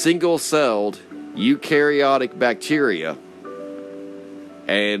by single-celled eukaryotic bacteria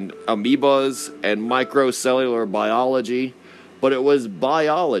and amoebas and microcellular biology, but it was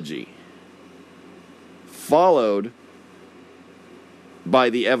biology, followed by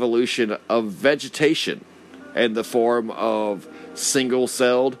the evolution of vegetation and the form of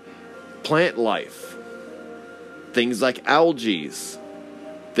single-celled plant life. Things like algae,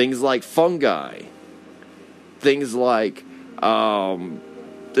 things like fungi, things like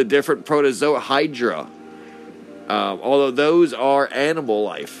the different protozoa, hydra. Although those are animal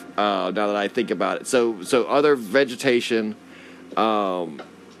life, now that I think about it. So other vegetation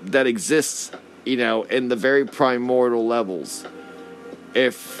that exists, in the very primordial levels.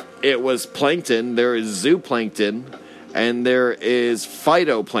 If it was plankton, there is zooplankton, and there is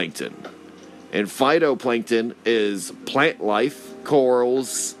phytoplankton. And phytoplankton is plant life,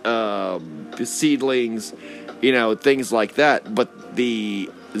 corals, seedlings, things like that. But the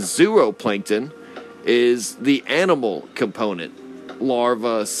zooplankton is the animal component.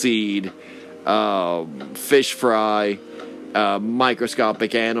 Larva, seed, fish fry,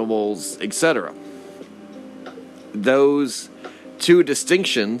 microscopic animals, etc. Those two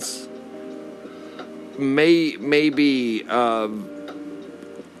distinctions may be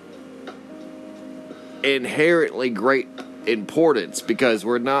inherently great importance, because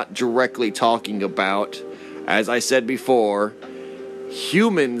we're not directly talking about, as I said before,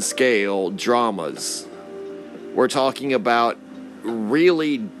 human scale dramas. We're talking about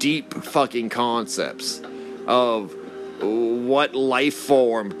really deep fucking concepts of what life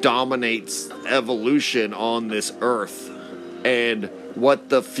form dominates evolution on this earth, and what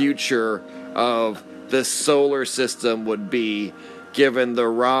the future of the solar system would be given the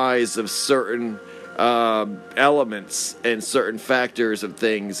rise of certain elements and certain factors of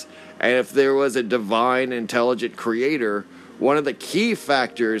things. And if there was a divine, intelligent creator, one of the key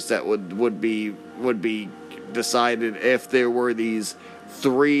factors that would be decided if there were these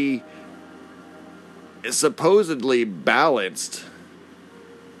three supposedly balanced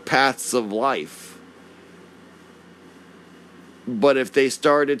paths of life. But if they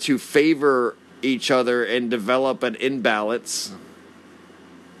started to favor each other and develop an imbalance,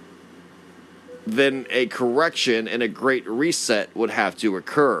 then a correction and a great reset would have to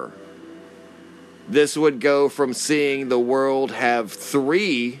occur. This would go from seeing the world have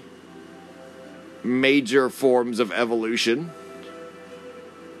three major forms of evolution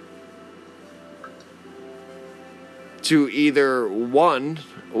to either one,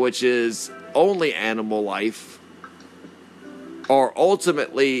 which is only animal life, or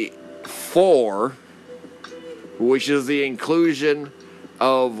ultimately four, which is the inclusion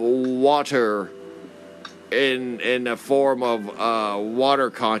of water in a form of water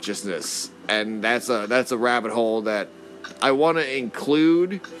consciousness. And that's a rabbit hole that I want to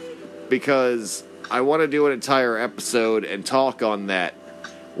include, because I want to do an entire episode and talk on that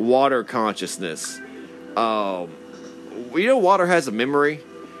water consciousness. Water has a memory,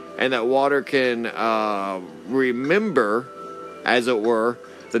 and that water can remember, as it were,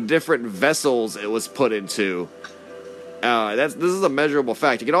 the different vessels it was put into. This is a measurable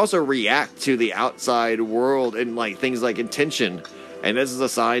fact. It can also react to the outside world in things like intention, and this is a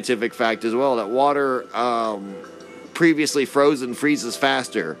scientific fact as well. That water previously frozen freezes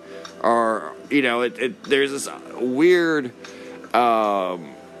faster, or there's this weird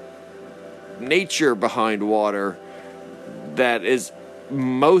nature behind water that is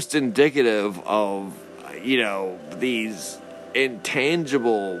most indicative of these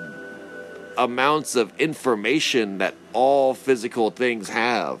intangible amounts of information that all physical things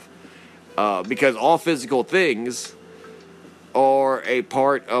have, because all physical things are a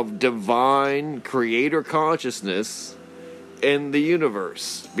part of divine creator consciousness in the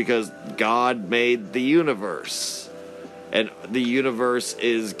universe, because God made the universe, and the universe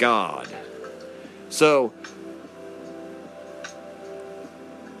is God. So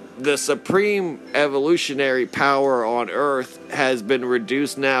the supreme evolutionary power on Earth has been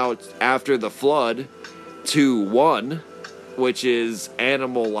reduced now, after the flood, to one, which is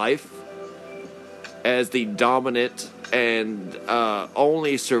animal life, as the dominant and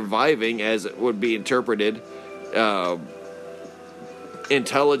only surviving, as it would be interpreted,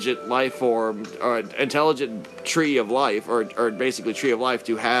 intelligent life form, or intelligent tree of life, or basically tree of life,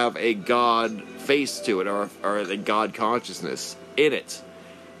 to have a God face to it, or a God consciousness in it,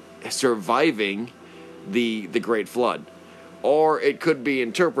 surviving the Great Flood. Or it could be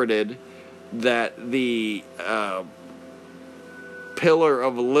interpreted that the pillar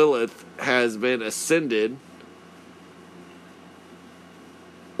of Lilith has been ascended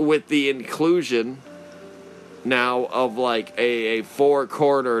with the inclusion now of like a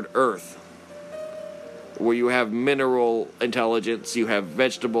four-cornered earth, where you have mineral intelligence, you have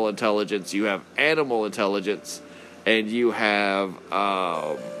vegetable intelligence, you have animal intelligence, and you have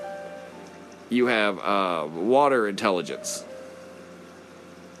water intelligence.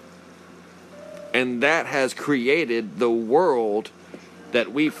 And that has created the world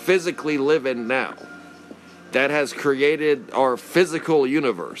that we physically live in now. That has created our physical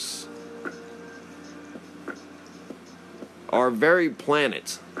universe. Our very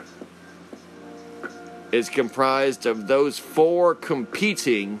planet is comprised of those four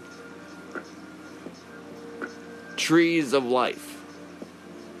competing trees of life.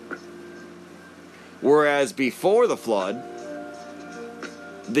 Whereas before the flood,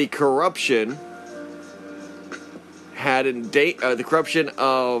 the corruption had the corruption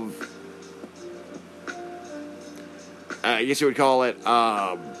of, I guess you would call it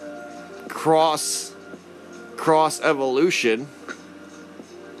cross evolution,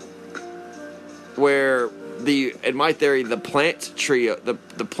 where in my theory, the plant tree, the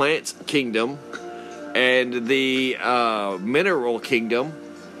plant kingdom and the mineral kingdom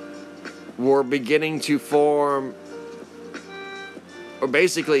were beginning to form, or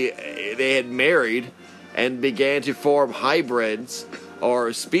basically they had married and began to form hybrids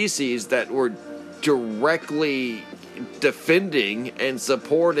or species that were directly defending and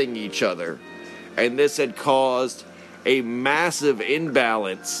supporting each other. And this had caused a massive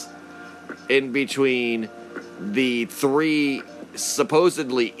imbalance in between the three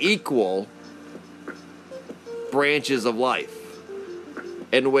supposedly equal branches of life,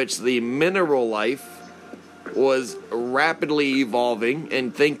 in which the mineral life was rapidly evolving,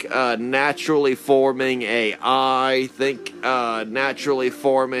 and think naturally forming AI, think naturally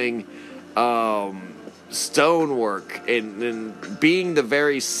forming stonework, and being the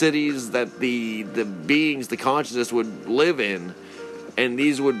very cities that the beings, the consciousness would live in. And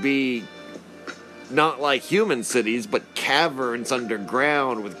these would be not like human cities, but caverns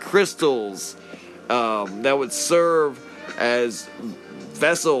underground with crystals that would serve as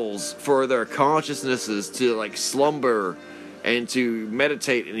vessels for their consciousnesses to like slumber and to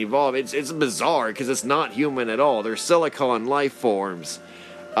meditate and evolve. It's bizarre because it's not human at all. They're silicon life forms.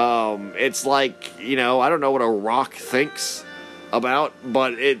 It's like, I don't know what a rock thinks about,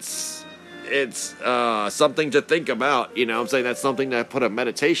 but it's something to think about. I'm saying that's something to put a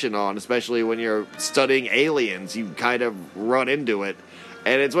meditation on, especially when you're studying aliens. You kind of run into it,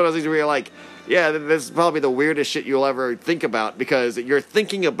 and it's one of those things where you're like, yeah, this is probably the weirdest shit you'll ever think about, because you're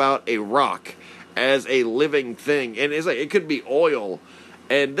thinking about a rock as a living thing, and it's like it could be oil,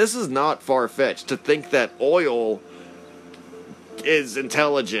 and this is not far-fetched to think that oil is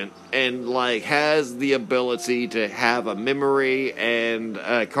intelligent and like has the ability to have a memory and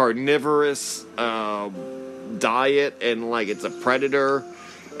a carnivorous diet, and like it's a predator,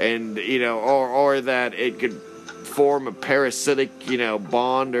 and or that it could form a parasitic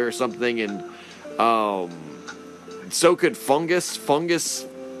bond or something, and so could fungus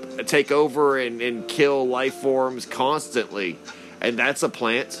take over and kill life forms constantly, and that's a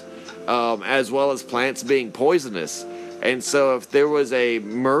plant, as well as plants being poisonous. And so if there was a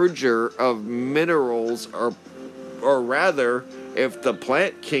merger of minerals, or rather, if the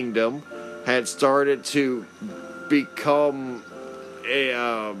plant kingdom had started to become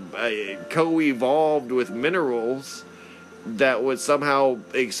a co-evolved with minerals that would somehow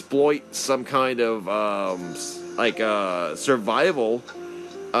exploit some kind of survival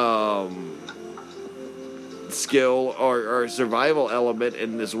skill or survival element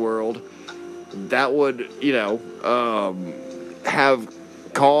in this world, that would have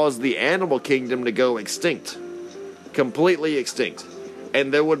caused the animal kingdom to go extinct, completely extinct,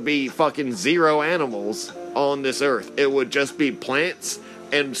 and there would be fucking zero animals on this earth. It would just be plants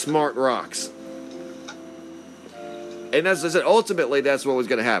and smart rocks. And as I said, ultimately, that's what was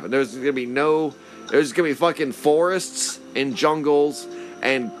going to happen. There's going to be fucking forests and jungles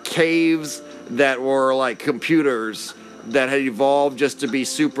and caves that were like computers that had evolved just to be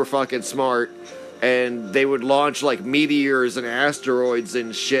super fucking smart. And they would launch like meteors and asteroids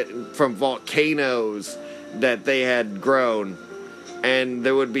and shit from volcanoes that they had grown. And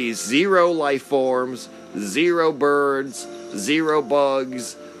there would be zero life forms, zero birds, zero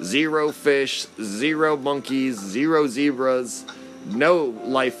bugs, zero fish, zero monkeys, zero zebras, no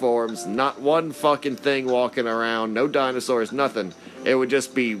life forms, not one fucking thing walking around, no dinosaurs, nothing. It would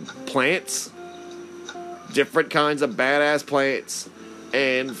just be plants different kinds of badass plants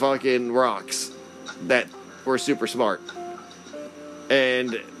and fucking rocks that were super smart.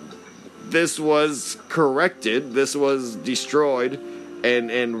 And this was corrected, this was destroyed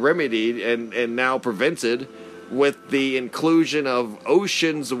and remedied and now prevented with the inclusion of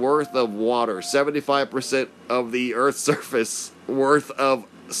oceans worth of water. 75% of the Earth's surface worth of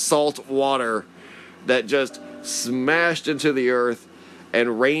salt water that just smashed into the Earth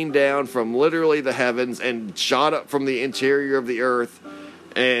and rained down from literally the heavens and shot up from the interior of the Earth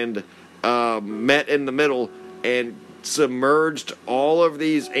and met in the middle and submerged all of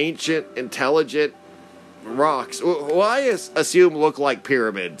these ancient, intelligent rocks, who I assume look like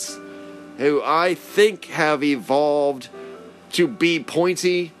pyramids, who I think have evolved to be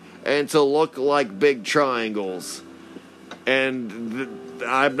pointy and to look like big triangles. And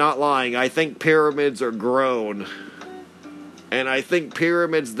I'm not lying, I think pyramids are grown. And I think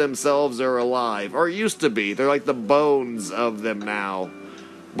pyramids themselves are alive, or used to be. They're like the bones of them now.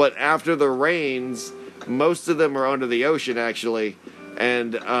 But after the rains, most of them are under the ocean, actually.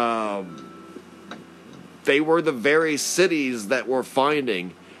 And they were the very cities that we're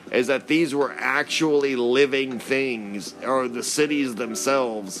finding, is that these were actually living things, or the cities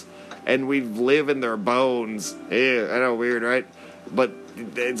themselves. And we live in their bones. Yeah, I know, weird, right? But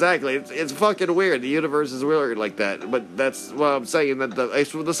exactly, it's fucking weird. The universe is weird like that. But that's what I'm saying. That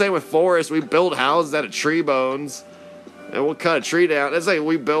it's the same with forests. We build houses out of tree bones. And we'll cut a tree down. It's like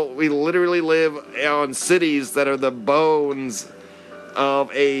we literally live on cities that are the bones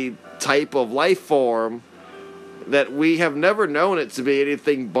of a type of life form that we have never known it to be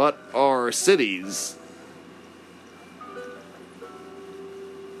anything but our cities.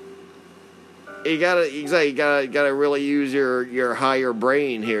 You gotta really use your higher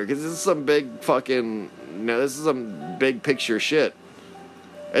brain here, because this is some big fucking, this is some big picture shit.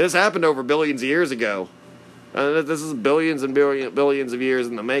 And this happened over billions of years ago. This is billions and billions of years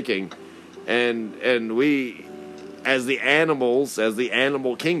in the making, and we, as the animals, as the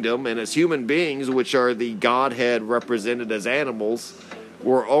animal kingdom, and as human beings, which are the Godhead represented as animals,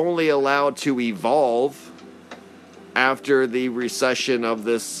 were only allowed to evolve after the recession of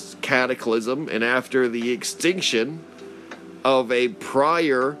this cataclysm and after the extinction of a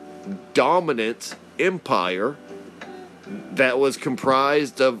prior dominant empire that was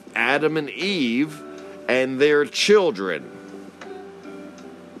comprised of Adam and Eve and their children,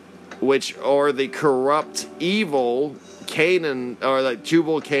 which are the corrupt, evil Canaan, or like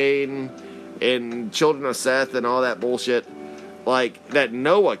Tubal Cain and children of Seth and all that bullshit, like that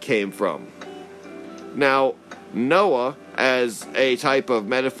Noah came from. Now, Noah, as a type of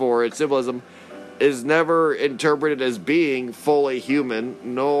metaphor and symbolism, is never interpreted as being fully human,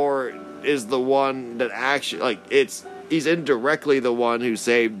 nor is the one that actually, he's indirectly the one who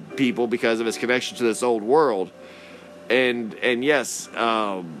saved people because of his connection to this old world. And yes,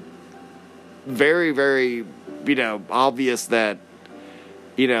 very, very, obvious that,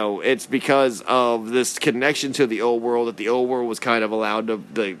 it's because of this connection to the old world that the old world was kind of allowed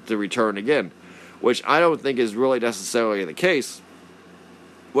to return again, which I don't think is really necessarily the case.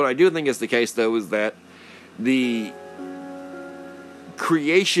 What I do think is the case, though, is that the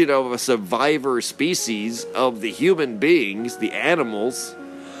creation of a survivor species of the human beings, the animals,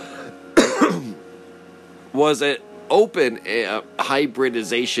 was an open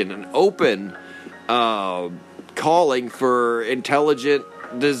hybridization, an open calling for intelligent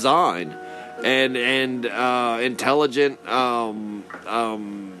design and intelligent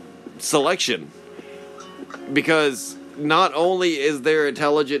selection. Because not only is there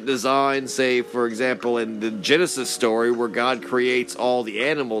intelligent design, say, for example, in the Genesis story where God creates all the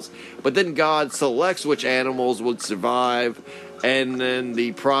animals, but then God selects which animals would survive, and then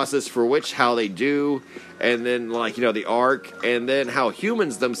the process for which, how they do, and then, the ark, and then how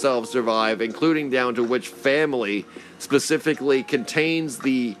humans themselves survive, including down to which family specifically contains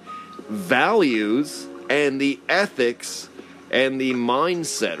the values and the ethics and the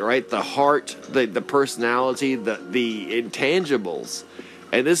mindset, right? The heart, the personality, the intangibles.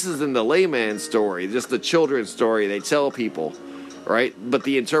 And this is in the layman story, just the children's story they tell people, right? But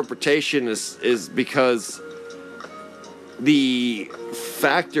the interpretation is because the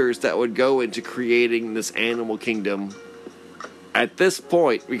factors that would go into creating this animal kingdom at this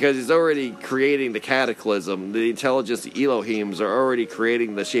point, because he's already creating the cataclysm, the intelligence, the Elohims are already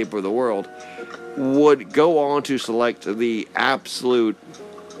creating the shape of the world, would go on to select the absolute,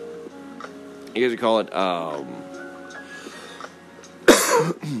 you guys call it,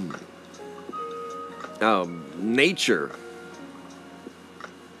 nature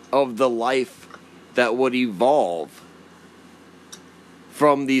of the life that would evolve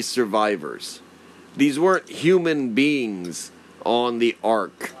from these survivors. These weren't human beings on the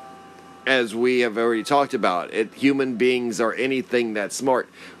ark, as we have already talked about. Human beings are anything that's smart.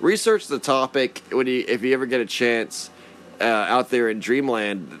 Research the topic if you ever get a chance out there in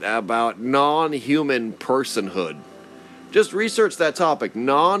Dreamland about non-human personhood. Just research that topic,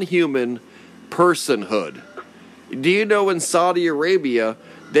 non-human personhood. Do you know in Saudi Arabia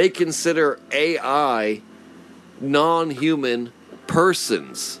they consider AI non-human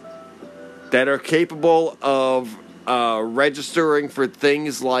persons that are capable of registering for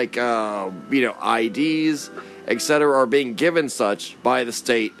things like IDs, etc., are being given such by the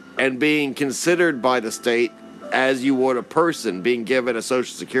state and being considered by the state as you would a person, being given a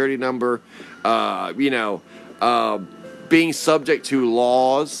social security number, being subject to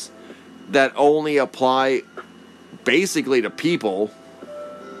laws that only apply basically to people,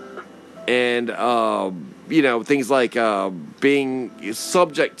 and things like being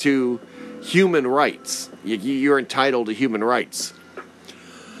subject to human rights. You're entitled to human rights.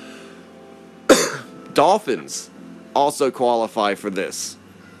 Dolphins also qualify for this.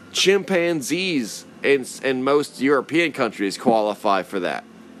 Chimpanzees in most European countries qualify for that.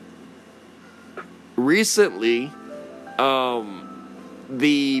 Recently,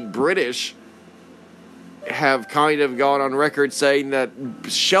 the British have kind of gone on record saying that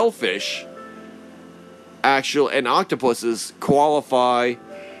shellfish and octopuses qualify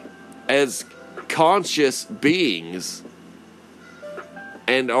as conscious beings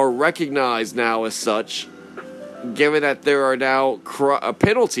and are recognized now as such, given that there are now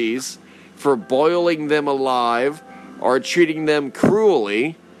penalties for boiling them alive or treating them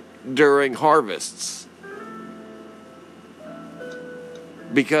cruelly during harvests.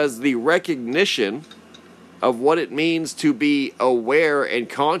 Because the recognition of what it means to be aware and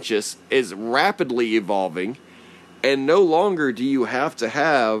conscious is rapidly evolving, and no longer do you have to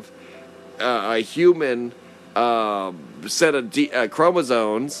have a human set of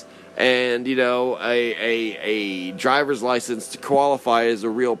chromosomes and a driver's license to qualify as a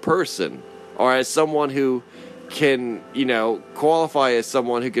real person, or as someone who can qualify as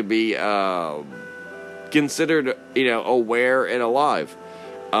someone who could be considered aware and alive.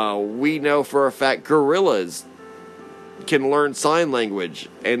 We know for a fact gorillas can learn sign language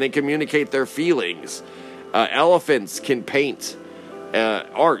and they communicate their feelings. Elephants can paint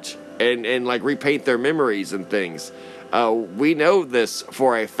art and like repaint their memories and things. We know this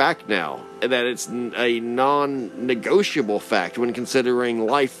for a fact now, that it's a non-negotiable fact when considering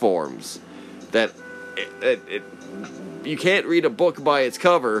life forms. That you can't read a book by its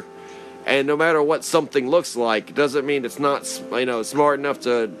cover, and no matter what something looks like, doesn't mean it's not smart enough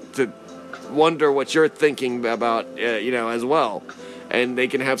to wonder what you're thinking about as well. And they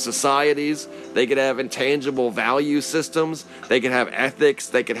can have societies, they could have intangible value systems, they could have ethics,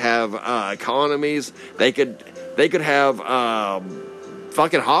 they could have economies, they could have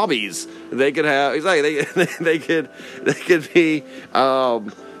fucking hobbies. They could have they could be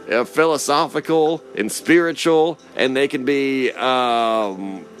philosophical and spiritual, and they can be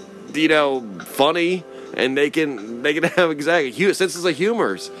funny, and they can have senses of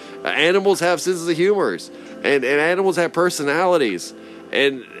humors. Animals have senses of humors, and animals have personalities,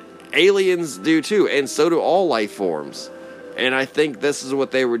 and aliens do too, and so do all life forms. And I think this is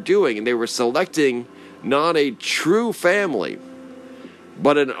what they were doing, and they were selecting not a true family,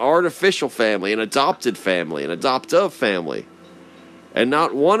 but an artificial family, an adopted family, an adoptive family, and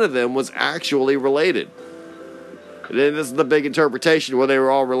not one of them was actually related. And then this is the big interpretation. Well, they were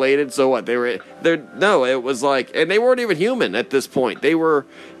all related, so what? No, it was like, and they weren't even human at this point. They were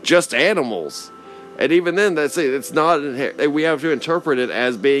just animals. And even then, that's it. It's not. We have to interpret it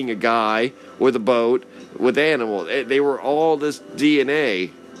as being a guy with a boat with animals. They were all this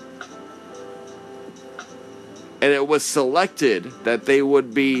DNA, and it was selected that they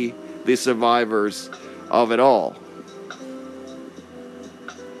would be the survivors of it all.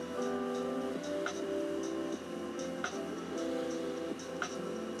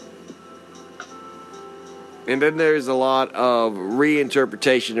 And then there's a lot of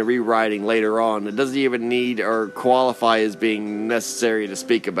reinterpretation and rewriting later on that doesn't even need or qualify as being necessary to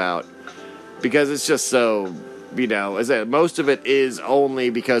speak about. Because it's just so, most of it is only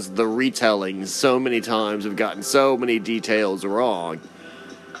because the retellings so many times have gotten so many details wrong.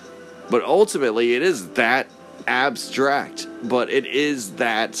 But ultimately, it is that abstract. But it is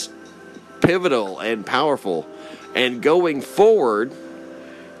that pivotal and powerful. And going forward,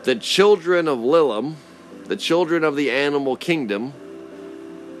 the children of Lilum, the children of the animal kingdom,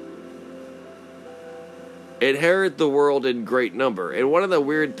 inherit the world in great number. And one of the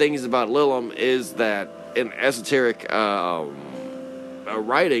weird things about Lilum is that in esoteric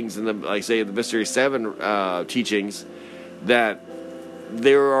writings in the, like say, the Mystery 7 teachings, that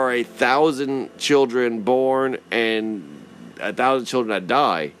there are 1,000 children born and 1,000 children that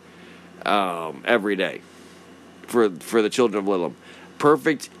die every day for the children of Lilim.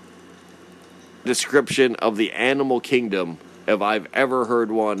 Perfect description of the animal kingdom if I've ever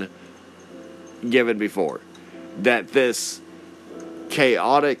heard one given before. That this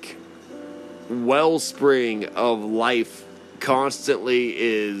chaotic wellspring of life constantly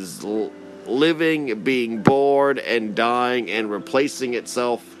is living, being born, and dying, and replacing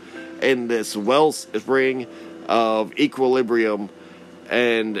itself in this wellspring of equilibrium.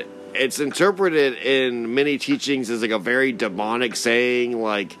 And it's interpreted in many teachings as like a very demonic saying,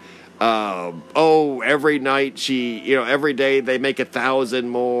 like, every night every day they make 1,000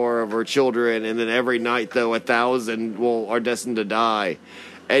 more of her children, and then every night, though, 1,000 are destined to die.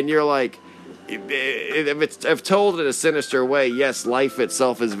 And you're like, if told in a sinister way, yes, life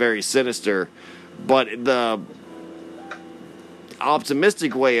itself is very sinister, but the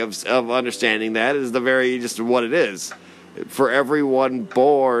optimistic way of understanding that is just what it is. For everyone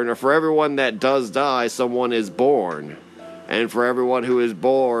born, or for everyone that does die, someone is born. And for everyone who is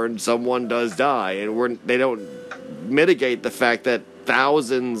born, someone does die. And they don't mitigate the fact that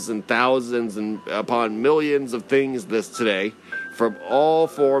thousands and thousands and upon millions of things today, from all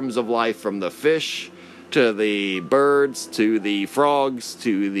forms of life, from the fish to the birds to the frogs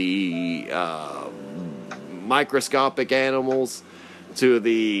to the microscopic animals to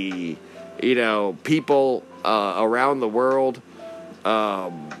the people around the world,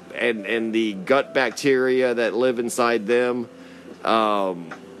 and the gut bacteria that live inside them,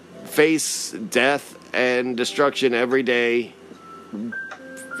 face death and destruction every day,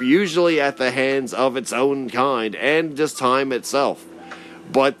 usually at the hands of its own kind and just time itself.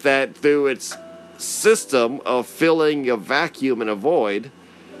 But that through its system of filling a vacuum and a void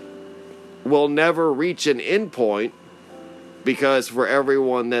will never reach an end point, because for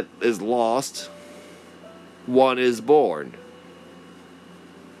everyone that is lost, one is born.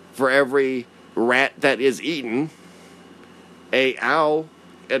 For every rat that is eaten, an owl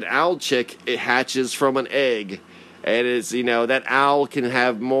chick, it hatches from an egg. And it's, that owl can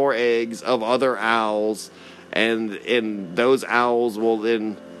have more eggs of other owls, and those owls will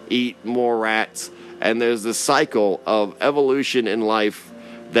then eat more rats. And there's this cycle of evolution in life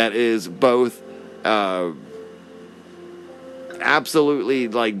that is both absolutely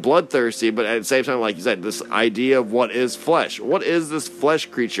like bloodthirsty, but at the same time, like you said, this idea of what is flesh. What is this flesh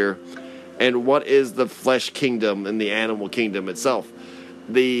creature, and what is the flesh kingdom and the animal kingdom itself?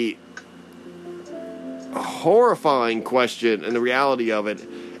 The horrifying question and the reality of it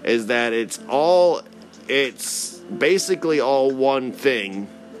is that it's basically all one thing,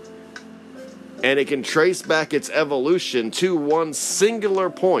 and it can trace back its evolution to one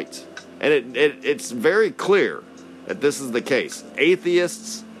singular point. And it's very clear that this is the case.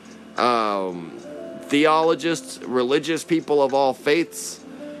 Atheists, theologists, religious people of all faiths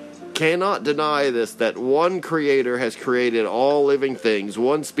cannot deny this, that one creator has created all living things,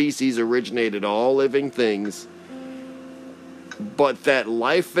 one species originated all living things, but that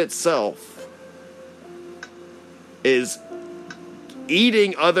life itself is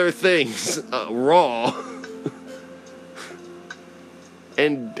eating other things raw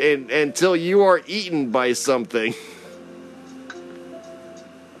and until you are eaten by something,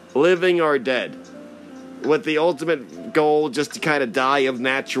 living or dead, with the ultimate goal just to kind of die of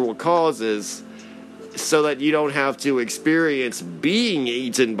natural causes, so that you don't have to experience being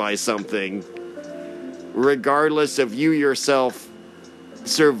eaten by something, regardless if you yourself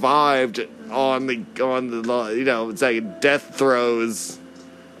survived on the it's like death throes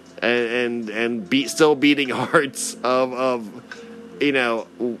and still beating hearts of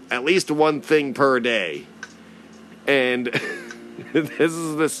at least one thing per day. And this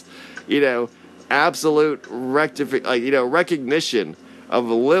is absolute recognition of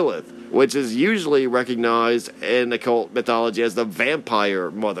Lilith, which is usually recognized in occult mythology as the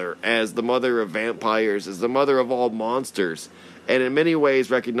vampire mother, as the mother of vampires, as the mother of all monsters, and in many ways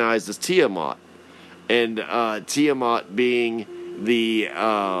recognized as Tiamat. And Tiamat being the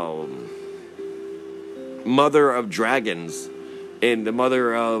mother of dragons and the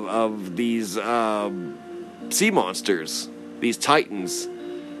mother of these sea monsters, these titans,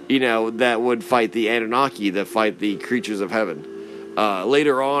 that would fight the Anunnaki, that fight the creatures of heaven.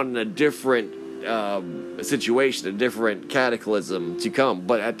 Later on, in a different situation, a different cataclysm to come.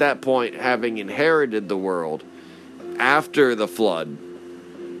 But at that point, having inherited the world after the flood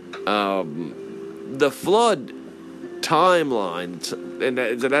timeline, and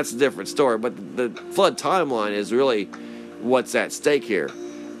that's a different story, but the flood timeline is really what's at stake here.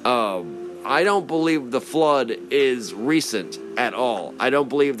 I don't believe the flood is recent at all. I don't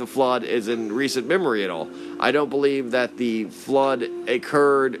believe the flood is in recent memory at all. I don't believe that the flood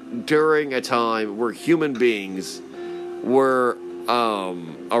occurred during a time where human beings were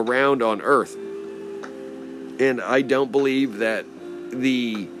around on Earth. And I don't believe that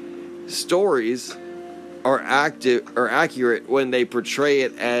the stories are accurate when they portray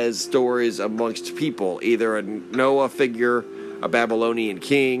it as stories amongst people, either a Noah figure, a Babylonian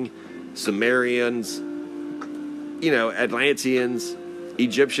king, Sumerians, Atlanteans,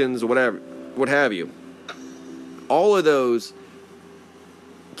 Egyptians, whatever, what have you. All of those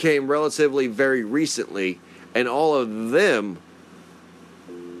came relatively very recently, and all of them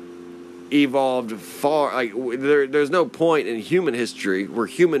evolved far. There's no point in human history where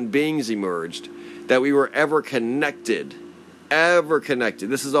human beings emerged that we were ever connected.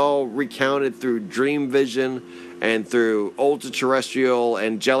 This is all recounted through dream vision and through ultra-terrestrial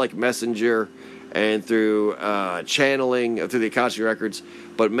angelic messenger and through channeling through the Akashic records.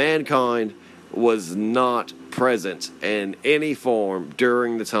 But mankind was not present in any form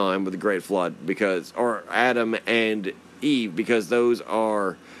during the time of the Great Flood, or Adam and Eve, because those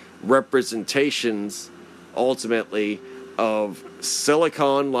are representations, ultimately, of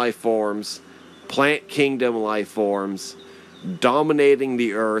silicon life forms, plant kingdom life forms, dominating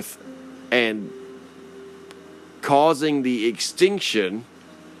the earth and causing the extinction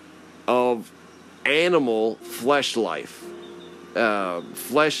of animal flesh life,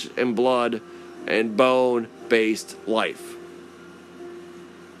 flesh and blood and bone based life,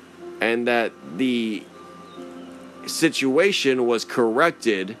 and that the situation was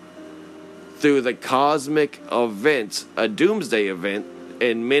corrected through the cosmic event, a doomsday event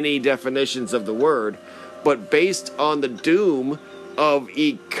in many definitions of the word, but based on the doom of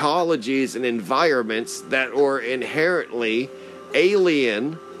ecologies and environments that were inherently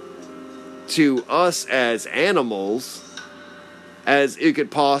alien to us as animals as it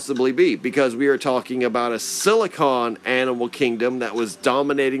could possibly be, because we are talking about a silicon animal kingdom that was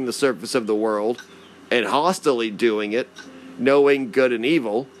dominating the surface of the world and hostilely doing it, knowing good and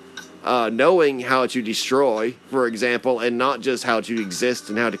evil, knowing how to destroy, for example, and not just how to exist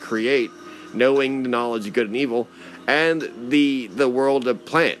and how to create, knowing the knowledge of good and evil, and the world of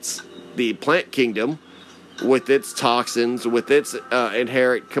plants, the plant kingdom, with its toxins, with its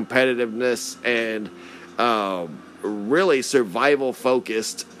inherent competitiveness and really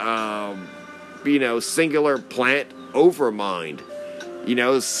survival-focused, singular plant overmind.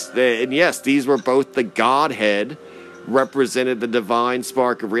 And yes, these were both the Godhead, represented the divine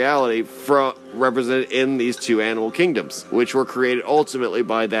spark of reality represented in these two animal kingdoms, which were created ultimately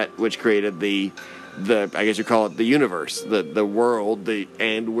by that which created the I guess you call it the universe, the world,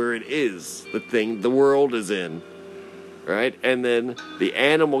 and where it is, the thing the world is in, right? And then the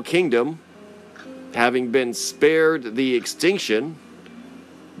animal kingdom, having been spared the extinction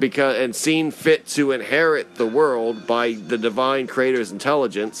and seen fit to inherit the world by the divine creator's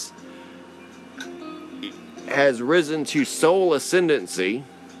intelligence, has risen to sole ascendancy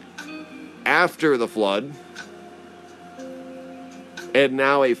after the flood, and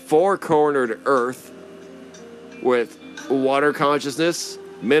now a four-cornered earth with water consciousness,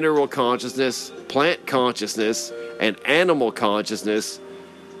 mineral consciousness, plant consciousness, and animal consciousness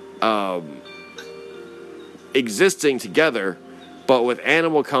existing together, but with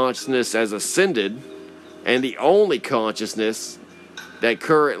animal consciousness as ascended, and the only consciousness that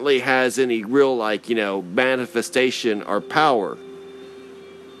currently has any real, manifestation or power,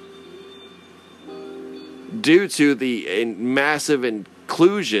 due to the massive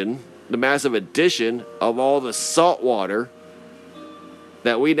inclusion, the massive addition of all the salt water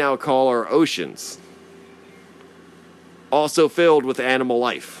that we now call our oceans, also filled with animal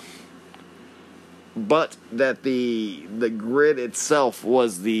life. But that the grid itself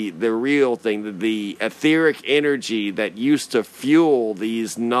was the real thing, the etheric energy that used to fuel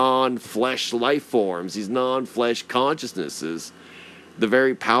these non-flesh life forms, these non-flesh consciousnesses, the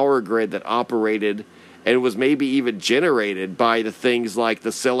very power grid that operated and was maybe even generated by the things like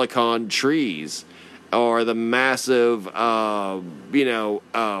the silicon trees or the massive,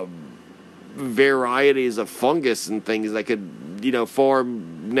 varieties of fungus and things that could,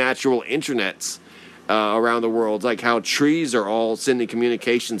 form natural internets around the world, like how trees are all sending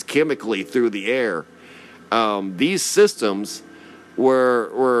communications chemically through the air. These systems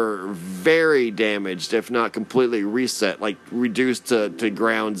were very damaged, if not completely reset, like reduced to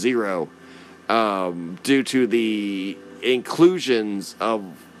ground zero, due to the inclusions of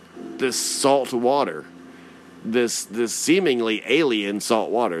this salt water, this seemingly alien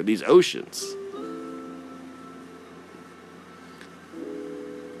salt water, these oceans.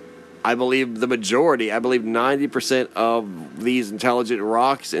 I believe the majority, I believe 90% of these intelligent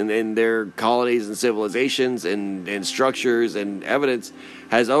rocks and their colonies and civilizations and structures and evidence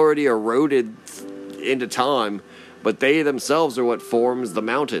has already eroded into time, but they themselves are what forms the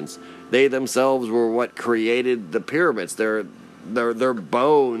mountains. They themselves were what created the pyramids. Their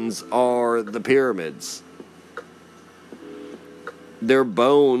bones are the pyramids. Their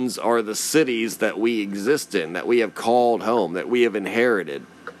bones are the cities that we exist in, that we have called home, that we have inherited.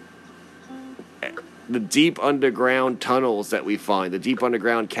 The deep underground tunnels that we find, the deep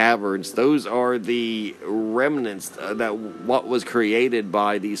underground caverns, those are the remnants that what was created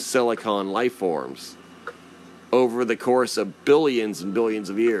by these silicon life forms over the course of billions and billions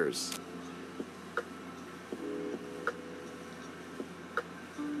of years.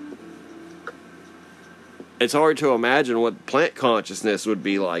 It's hard to imagine what plant consciousness would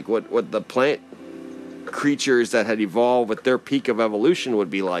be like, what the plant creatures that had evolved with their peak of evolution would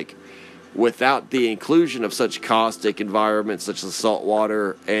be like, without the inclusion of such caustic environments such as salt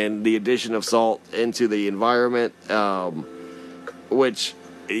water and the addition of salt into the environment, which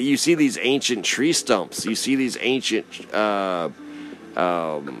you see these ancient tree stumps. You see these ancient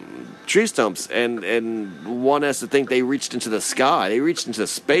tree stumps, and one has to think they reached into the sky. They reached into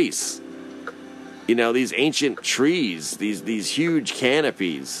space. You know, these ancient trees, these huge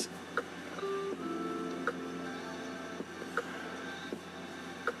canopies.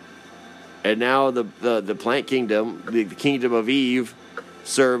 And now the plant kingdom, the kingdom of Eve,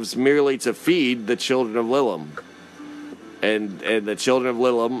 serves merely to feed the children of Lilith. And the children of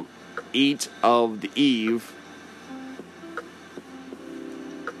Lilith eat of the Eve.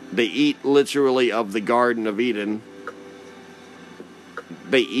 They eat literally of the Garden of Eden.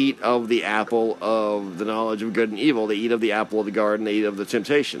 They eat of the apple of the knowledge of good and evil. They eat of the apple of the garden. They eat of the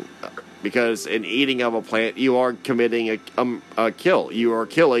temptation. Because in eating of a plant, you are committing a kill. You are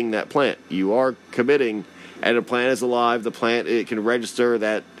killing that plant. You are committing, and a plant is alive. The plant, it can register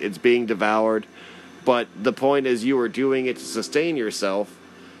that it's being devoured. But the point is you are doing it to sustain yourself,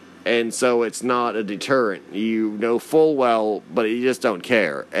 and so it's not a deterrent. You know full well, but you just don't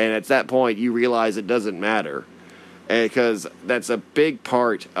care. And at that point, you realize it doesn't matter. Because that's a big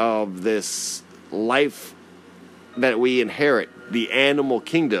part of this life that we inherit, the animal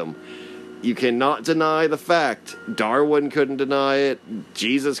kingdom. You cannot deny the fact, Darwin couldn't deny it,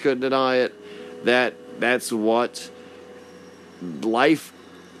 Jesus couldn't deny it, that's what life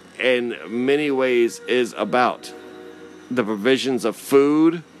in many ways is about. The provisions of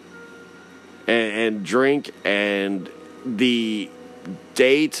food and drink and the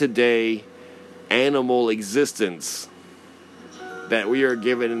day-to-day animal existence that we are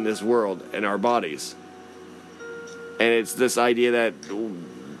given in this world, in our bodies. And it's this idea that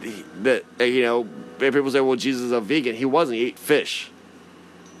you know, if people say, well, Jesus is a vegan, he wasn't. He ate fish.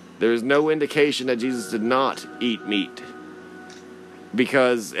 There's no indication that Jesus did not eat meat,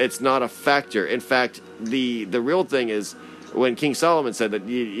 because it's not a factor. In fact, the real thing is when King Solomon said that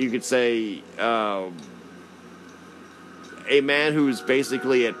you could say a man who's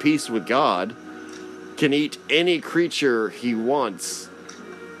basically at peace with God can eat any creature he wants,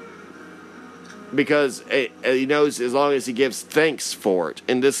 because he knows as long as he gives thanks for it.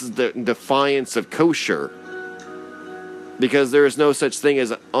 And this is the defiance of kosher, because there is no such thing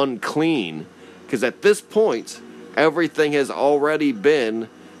as unclean, because at this point everything has already been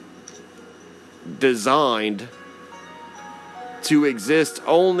designed to exist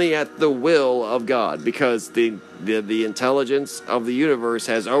only at the will of God, because the intelligence of the universe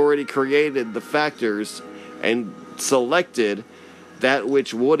has already created the factors and selected that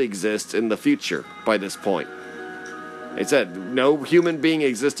which would exist in the future by this point. It said no human being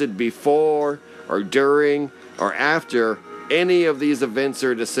existed before or during or after any of these events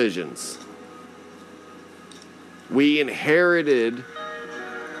or decisions. We inherited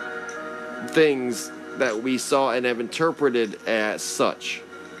things that we saw and have interpreted as such,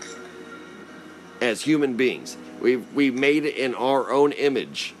 as human beings. We made it in our own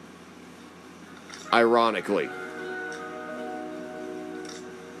image, ironically.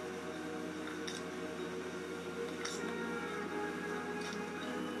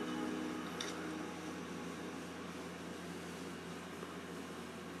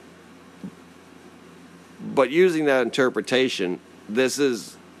 But using that interpretation, this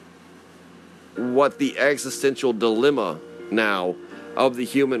is what the existential dilemma now of the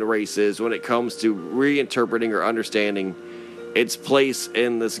human race is when it comes to reinterpreting or understanding its place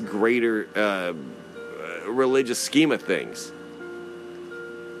in this greater religious scheme of things.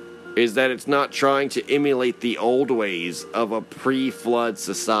 Is that it's not trying to emulate the old ways of a pre-flood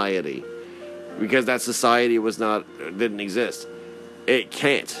society, because that society didn't exist. It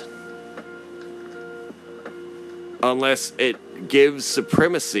can't. unless it gives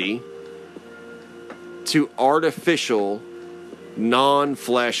supremacy to artificial,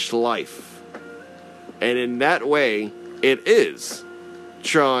 non-flesh life. And in that way, it is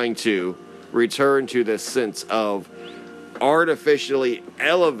trying to return to this sense of artificially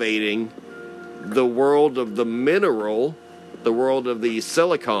elevating the world of the mineral, the world of the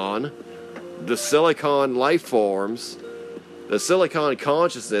silicon life forms, the silicon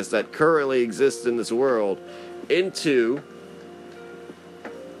consciousness that currently exists in this world, into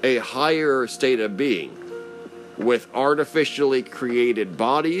a higher state of being with artificially created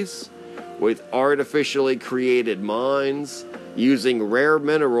bodies, with artificially created minds, using rare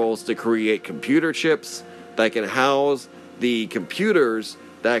minerals to create computer chips that can house the computers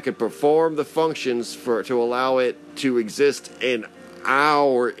that could perform the functions to allow it to exist in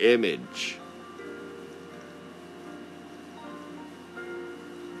our image.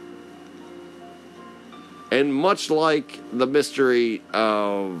 And much like the mystery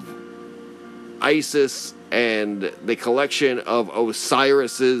of Isis and the collection of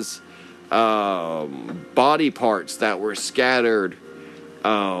Osiris's body parts that were scattered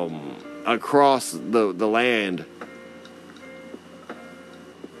across the land,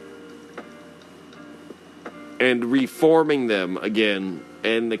 and reforming them again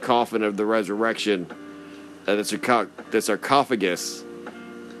in the coffin of the resurrection, the sarcophagus,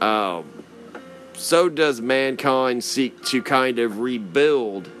 so does mankind seek to kind of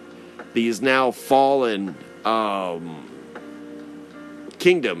rebuild these now fallen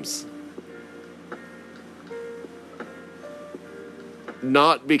kingdoms.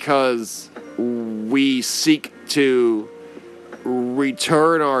 Not because we seek to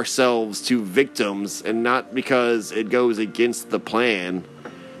return ourselves to victims, and not because it goes against the plan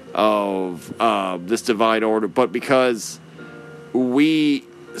of this divine order, but because we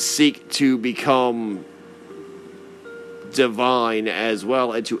seek to become divine as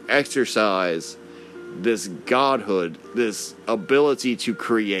well, and to exercise this godhood, this ability to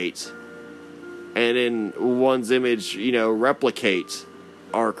create, and in one's image, replicate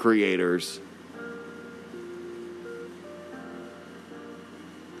our creators.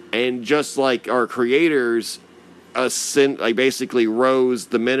 And just like our creators basically rose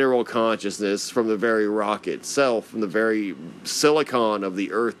the mineral consciousness from the very rock itself, from the very silicon of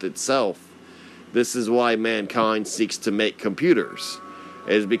the earth itself, this is why mankind seeks to make computers,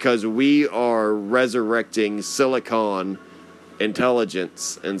 is because we are resurrecting silicon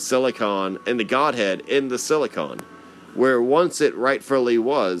intelligence and silicon and the Godhead in the silicon, where once it rightfully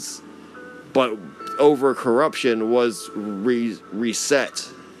was, but over corruption was reset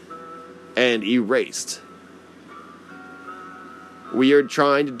and erased. We are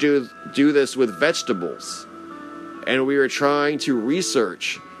trying to do this with vegetables, and we are trying to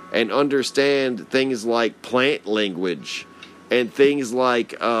research and understand things like plant language and things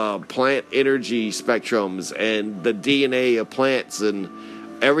like plant energy spectrums and the DNA of plants and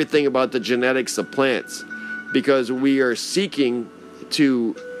everything about the genetics of plants, because we are seeking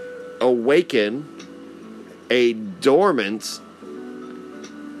to awaken a dormant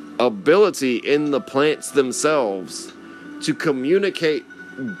ability in the plants themselves to communicate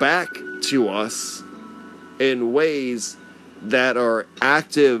back to us in ways that are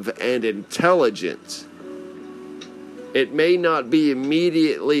active and intelligent. It may not be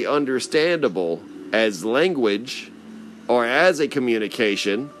immediately understandable as language or as a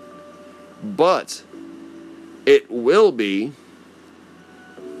communication, but it will be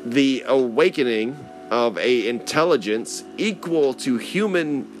the awakening of a intelligence equal to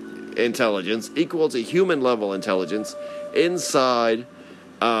human intelligence, equal to human level intelligence inside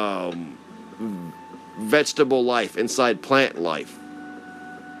vegetable life, inside plant life.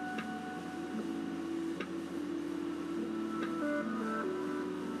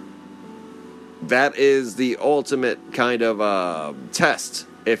 That is the ultimate kind of test,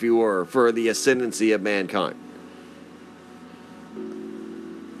 if you were, for the ascendancy of mankind.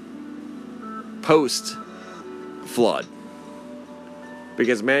 Post-flood.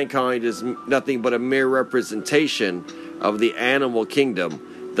 Because mankind is nothing but a mere representation of the animal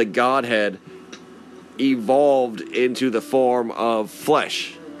kingdom. The Godhead evolved into the form of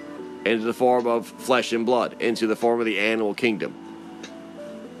flesh, into the form of flesh and blood, into the form of the animal kingdom.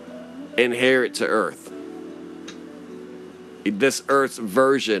 Inherit to earth. This earth's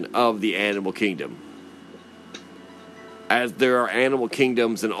version of the animal kingdom. As there are animal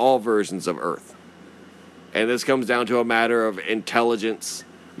kingdoms in all versions of earth. And this comes down to a matter of intelligence,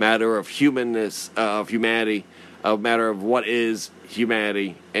 matter of humanness, of humanity, a matter of what is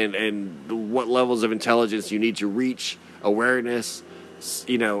humanity, and what levels of intelligence you need to reach, awareness,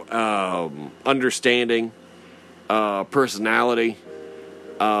 understanding, personality,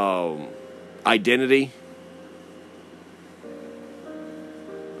 identity.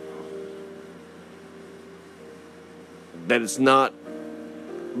 That it's not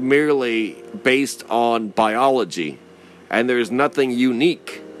merely based on biology, and there's nothing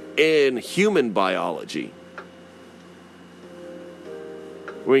unique in human biology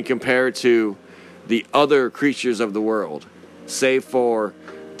when compared to the other creatures of the world, save for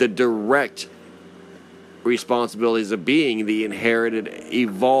the direct responsibilities of being the inherited,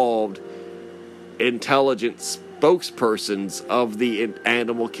 evolved, intelligent spokespersons of the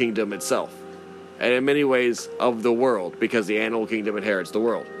animal kingdom itself, and in many ways of the world, because the animal kingdom inherits the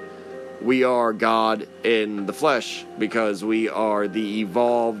world. We are God in the flesh because we are the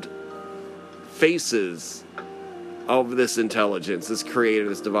evolved faces of this intelligence, this creator,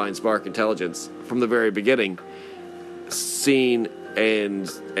 this divine spark intelligence from the very beginning, seen and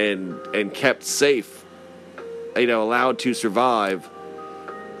kept safe, allowed to survive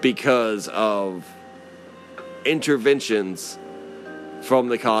because of interventions from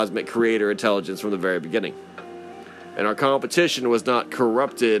the cosmic creator intelligence from the very beginning. And our competition was not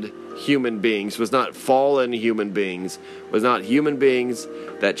corrupted human beings, was not fallen human beings, was not human beings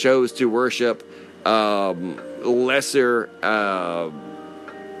that chose to worship lesser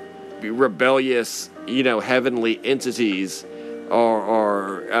rebellious, heavenly entities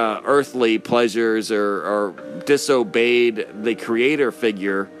or earthly pleasures or disobeyed the creator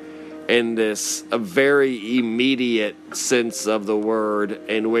figure in this a very immediate sense of the word,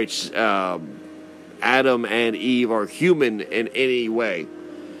 in which Adam and Eve are human in any way.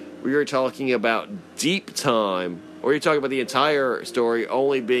 We are talking about deep time, or you're talking about the entire story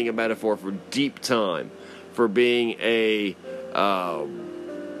only being a metaphor for deep time, for being a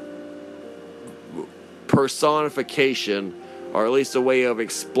personification, or at least a way of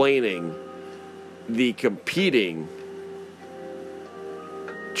explaining the competing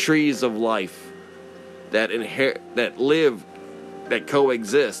trees of life that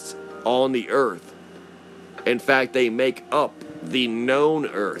coexist on the earth. In fact, they make up the known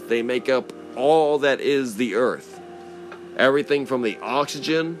earth. They make up all that is the earth. Everything from the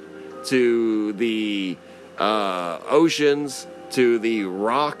oxygen to the oceans to the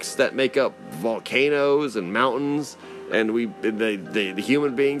rocks that make up volcanoes and mountains, and the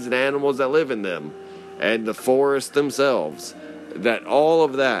human beings and animals that live in them, and the forests themselves. That all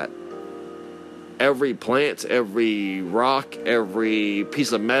of that, every plant, every rock, every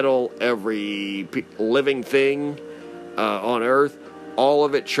piece of metal, every living thing on earth, all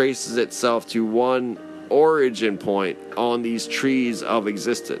of it traces itself to one origin point on these trees of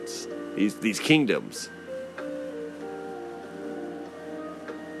existence, these kingdoms.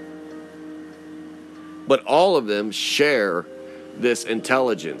 But all of them share this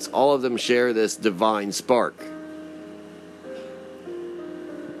intelligence. All of them share this divine spark.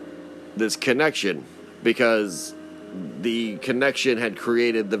 This connection, because the connection had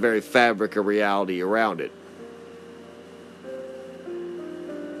created the very fabric of reality around it.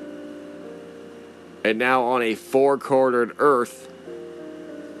 And now on a four-cornered earth,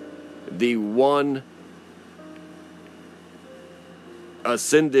 the one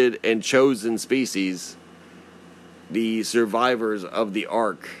ascended and chosen species, the survivors of the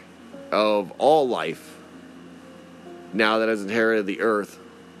ark of all life, now that has inherited the earth,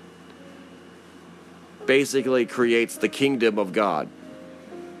 basically creates the kingdom of God,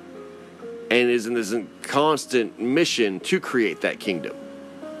 and is in this constant mission to create that kingdom.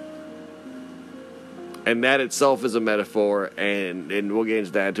 And that itself is a metaphor, and we'll get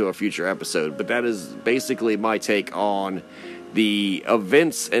into that into a future episode. But that is basically my take on the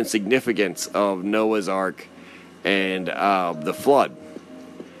events and significance of Noah's Ark and the flood.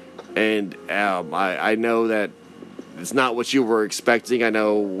 And I know that it's not what you were expecting. I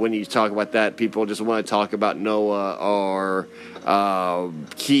know when you talk about that, people just want to talk about Noah or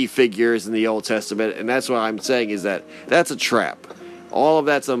key figures in the Old Testament. And that's what I'm saying, is that that's a trap. All of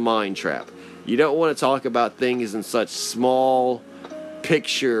that's a mind trap. You don't want to talk about things in such small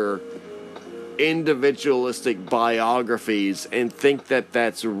picture, individualistic biographies and think that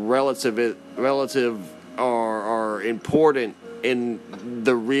that's relative or important in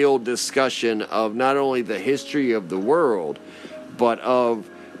the real discussion of not only the history of the world, but of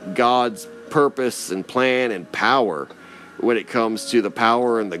God's purpose and plan and power when it comes to the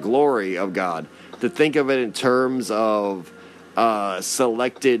power and the glory of God. To think of it in terms of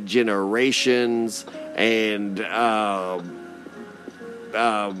selected generations and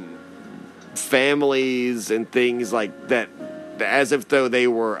families and things like that, as if though they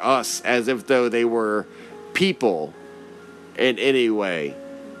were us, as if though they were people in any way,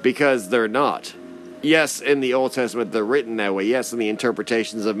 because they're not. yes, in the Old Testament they're written that way. Yes, in the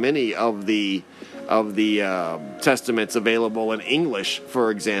interpretations of many of the testaments available in English,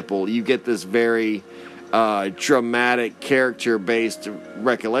 for example, you get this very dramatic, character-based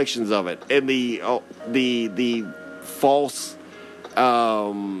recollections of it, and the false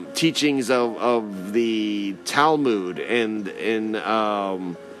teachings of the Talmud and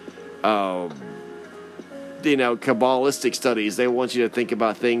Kabbalistic studies. They want you to think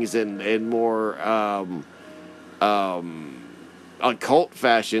about things in more occult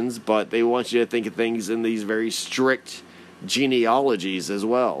fashions, but they want you to think of things in these very strict genealogies as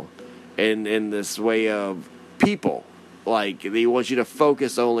well, and in this way of people. Like, they want you to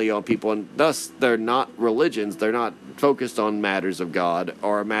focus only on people, and thus they're not religions. They're not focused on matters of God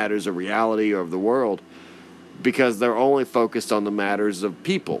or matters of reality or of the world, because they're only focused on the matters of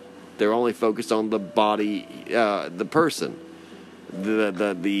people. They're only focused on the body, the person.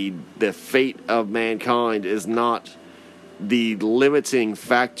 The fate of mankind is not the limiting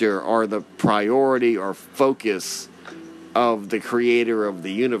factor or the priority or focus of the creator of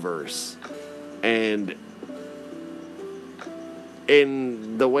the universe. And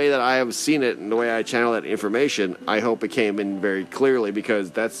in the way that I have seen it and the way I channel that information, I hope it came in very clearly,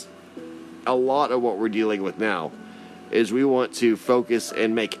 because that's a lot of what we're dealing with now. Is we want to focus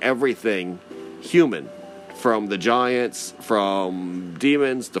and make everything human, from the giants, from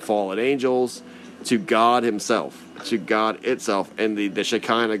demons to fallen angels, to God himself, to God itself, and the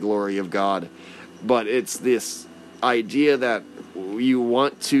Shekinah glory of God. But it's this idea that you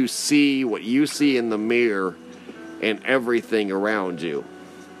want to see what you see in the mirror and everything around you.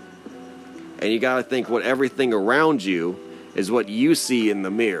 And you got to think what everything around you is what you see in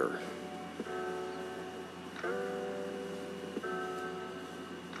the mirror.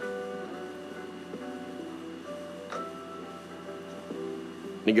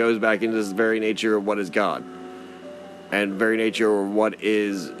 It goes back into this very nature of what is God, and very nature of what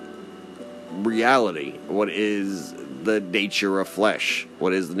is reality, what is the nature of flesh,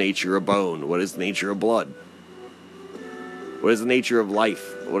 what is the nature of bone, what is the nature of blood, what is the nature of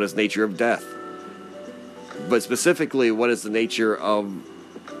life, what is the nature of death, but specifically what is the nature of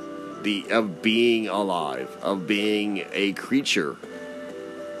being alive, of being a creature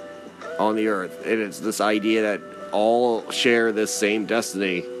on the earth. And it's this idea that all share this same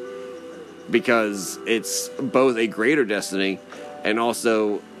destiny, because it's both a greater destiny and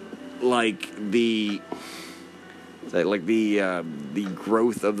also like the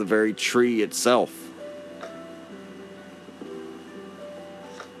growth of the very tree itself.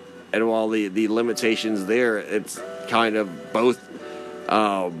 And while the limitations there, it's kind of both.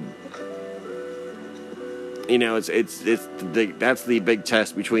 That's the big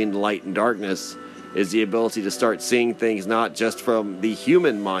test between light and darkness, is the ability to start seeing things not just from the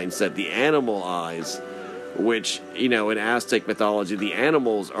human mindset, the animal eyes, which, in Aztec mythology, the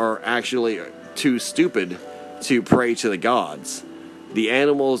animals are actually too stupid to pray to the gods. The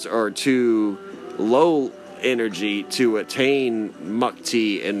animals are too low energy to attain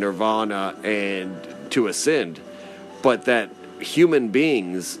mukti and nirvana and to ascend, but that human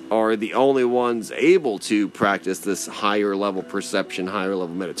beings are the only ones able to practice this higher level perception, higher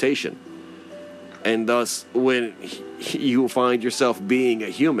level meditation. And thus, when you find yourself being a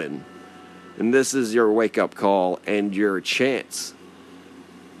human, and this is your wake-up call and your chance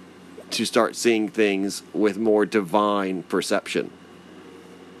to start seeing things with more divine perception.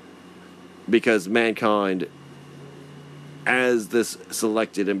 Because mankind, as this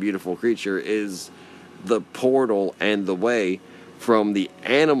selected and beautiful creature, is the portal and the way from the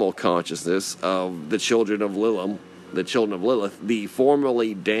animal consciousness of the children of Lilith, the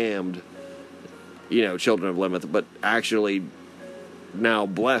formerly damned children of Lilith, but actually now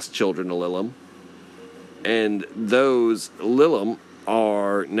blessed children of Lilith. And those Lilith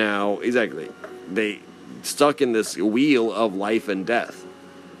are now, they stuck in this wheel of life and death,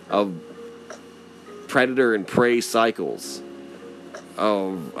 of predator and prey cycles,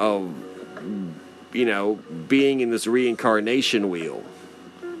 of being in this reincarnation wheel,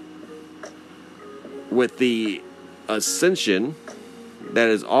 with the ascension that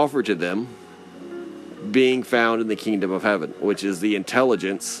is offered to them being found in the kingdom of heaven, which is the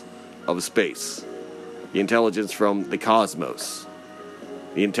intelligence of space, the intelligence from the cosmos,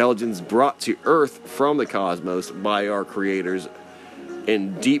 the intelligence brought to earth from the cosmos by our creators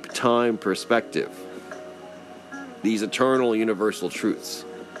in deep time perspective. These eternal universal truths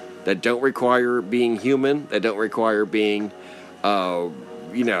that don't require being human, that don't require being a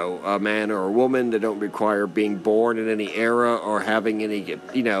man or a woman, that don't require being born in any era or having any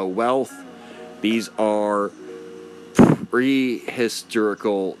wealth. These are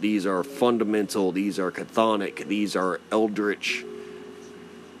prehistorical, these are fundamental, these are chthonic, these are eldritch,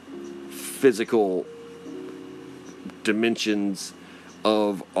 physical dimensions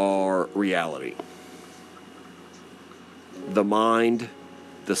of our reality. The mind,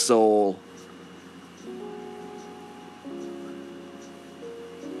 the soul,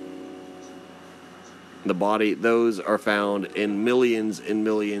 the body, those are found in millions and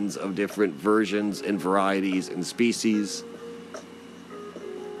millions of different versions and varieties and species.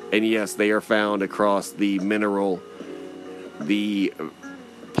 And yes, they are found across the mineral, the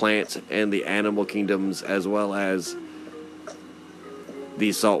plant, and the animal kingdoms, as well as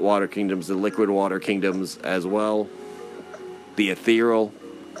the saltwater kingdoms, the liquid water kingdoms as well. The ethereal,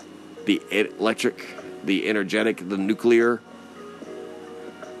 the electric, the energetic, the nuclear,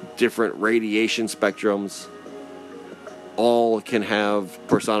 different radiation spectrums, all can have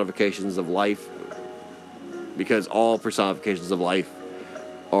personifications of life, because all personifications of life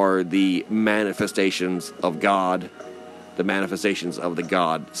are the manifestations of God, the manifestations of the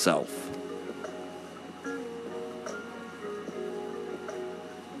God self.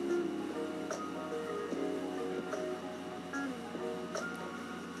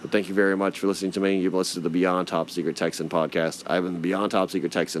 But thank you very much for listening to me. You've listened to the Beyond Top Secret Texan podcast. I've been the Beyond Top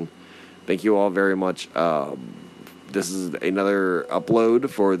Secret Texan. Thank you all very much. This is another upload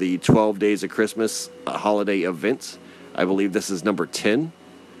for the 12 Days of Christmas holiday event. I believe this is number 10.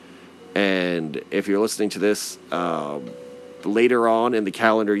 And if you're listening to this later on in the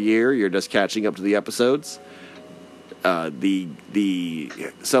calendar year, you're just catching up to the episodes. The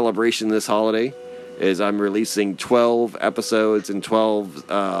celebration this holiday is I'm releasing 12 episodes in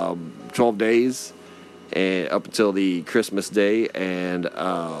 12 days, and up until the Christmas day. And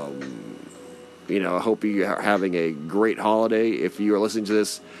I hope you are having a great holiday. If you are listening to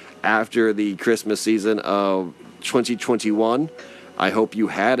this after the Christmas season of 2021, I hope you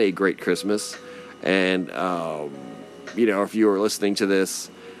had a great Christmas. And if you are listening to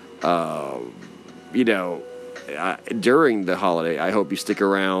this during the holiday, I hope you stick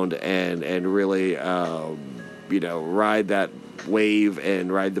around and really ride that wave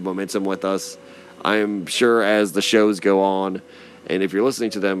and ride the momentum with us. I'm sure as the shows go on, and if you're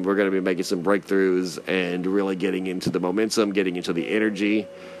listening to them, we're going to be making some breakthroughs and really getting into the momentum, getting into the energy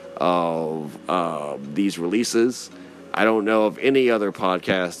of these releases. I don't know of any other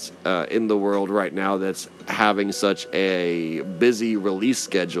podcast in the world right now that's having such a busy release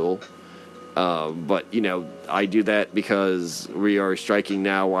schedule. But I do that because we are striking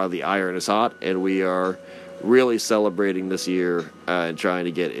now while the iron is hot, and we are really celebrating this year and trying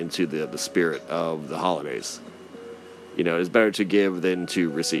to get into the spirit of the holidays. It's better to give than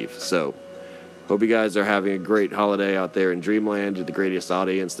to receive. So, hope you guys are having a great holiday out there in Dreamland. You're the greatest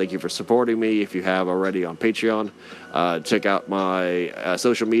audience. Thank you for supporting me. If you have already on Patreon, check out my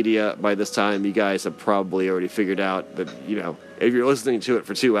social media. By this time, you guys have probably already figured out that if you're listening to it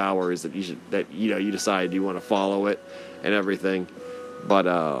for 2 hours, that you decide you want to follow it and everything. But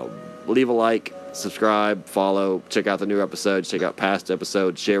leave a like, subscribe, follow, check out the new episodes, check out past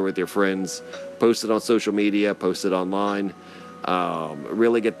episodes, share with your friends, post it on social media, post it online.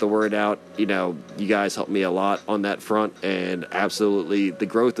 Really get the word out. You guys help me a lot on that front, and absolutely the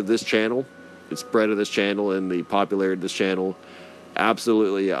growth of this channel, the spread of this channel, and the popularity of this channel.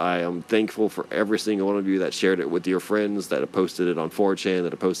 Absolutely, I am thankful for every single one of you that shared it with your friends, that have posted it on 4chan,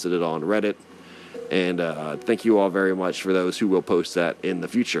 that have posted it on Reddit, and thank you all very much for those who will post that in the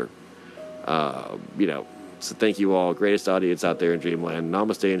future. So thank you all. Greatest audience out there in Dreamland.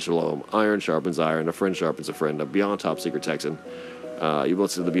 Namaste and shalom. Iron sharpens iron. A friend sharpens a friend. A Beyond Top Secret Texan. You've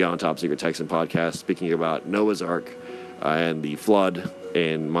listened to the Beyond Top Secret Texan podcast, speaking about Noah's Ark and the flood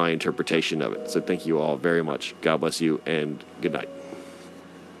and my interpretation of it. So thank you all very much. God bless you, and good night.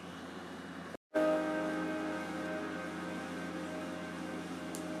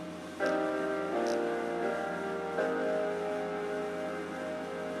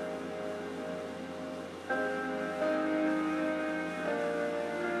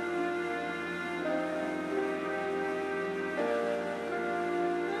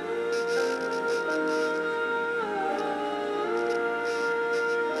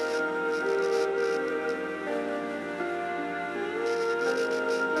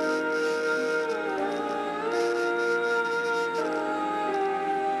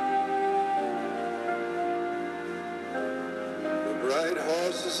 Bright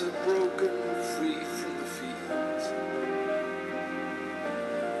horses are broken free from the fields.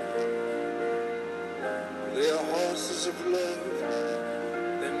 They are horses of love,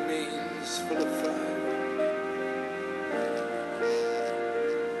 their manes full of fire.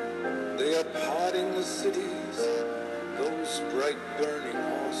 They are parting the cities, the those bright burning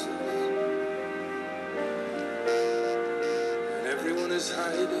horses, and everyone is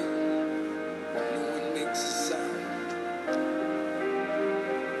hiding, and no one makes a sound.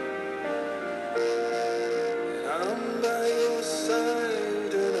 And I'm by your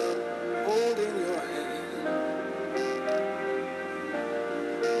side, and I'm holding your hand.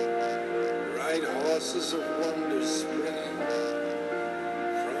 Ride horses of wonder spring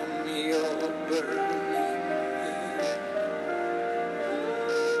from your burning hand.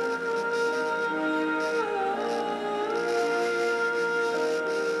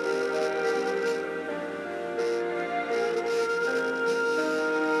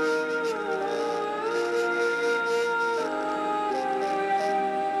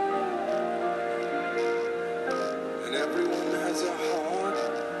 And everyone has a heart,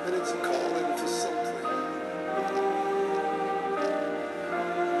 and it's calling for something.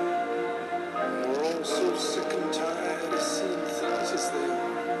 And we're all so sick and tired of seeing things as they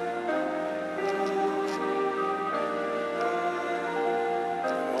are.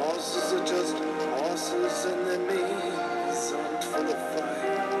 Horses are just horses, and their manes aren't full of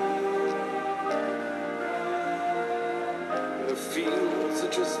fire. The fields are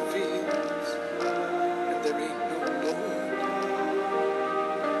just fields, and there ain't no Lord.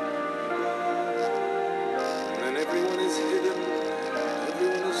 And everyone is hidden,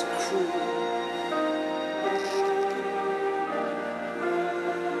 everyone is cruel.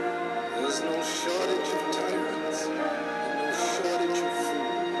 There's no shortage of tyrants, and no shortage of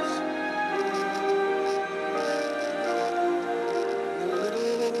fools. The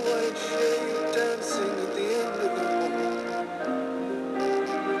little white shade dancing at the end of the hall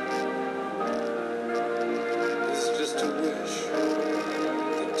is just a wish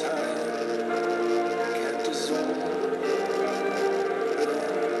that time can't dissolve at all.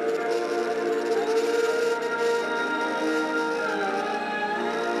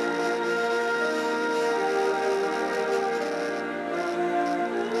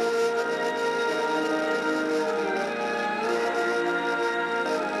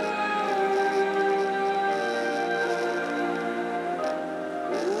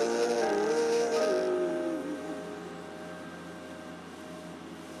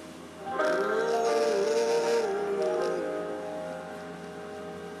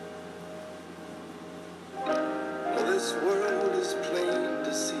 Well, this world is plain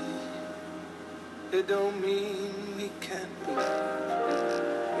to see. It don't mean we can't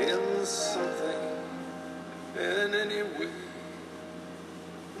believe in something in any way.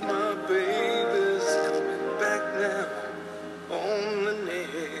 My baby's coming back now on the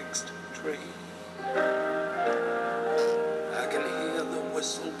next train. I can hear the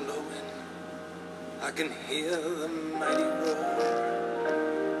whistle blowing. I can hear the mighty roar.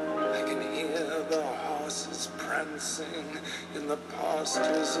 I can hear the horses prancing in the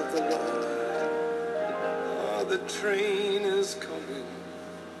pastures of the Lord. Oh, the train is coming,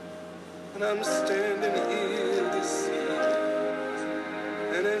 and I'm standing here to see it,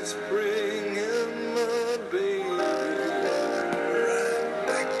 and it's bringing my baby right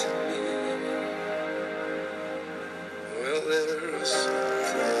back to me. Well, there's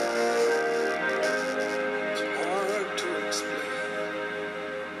something it's hard to explain.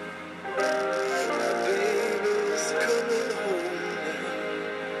 My baby's coming home now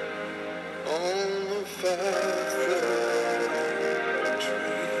on the 5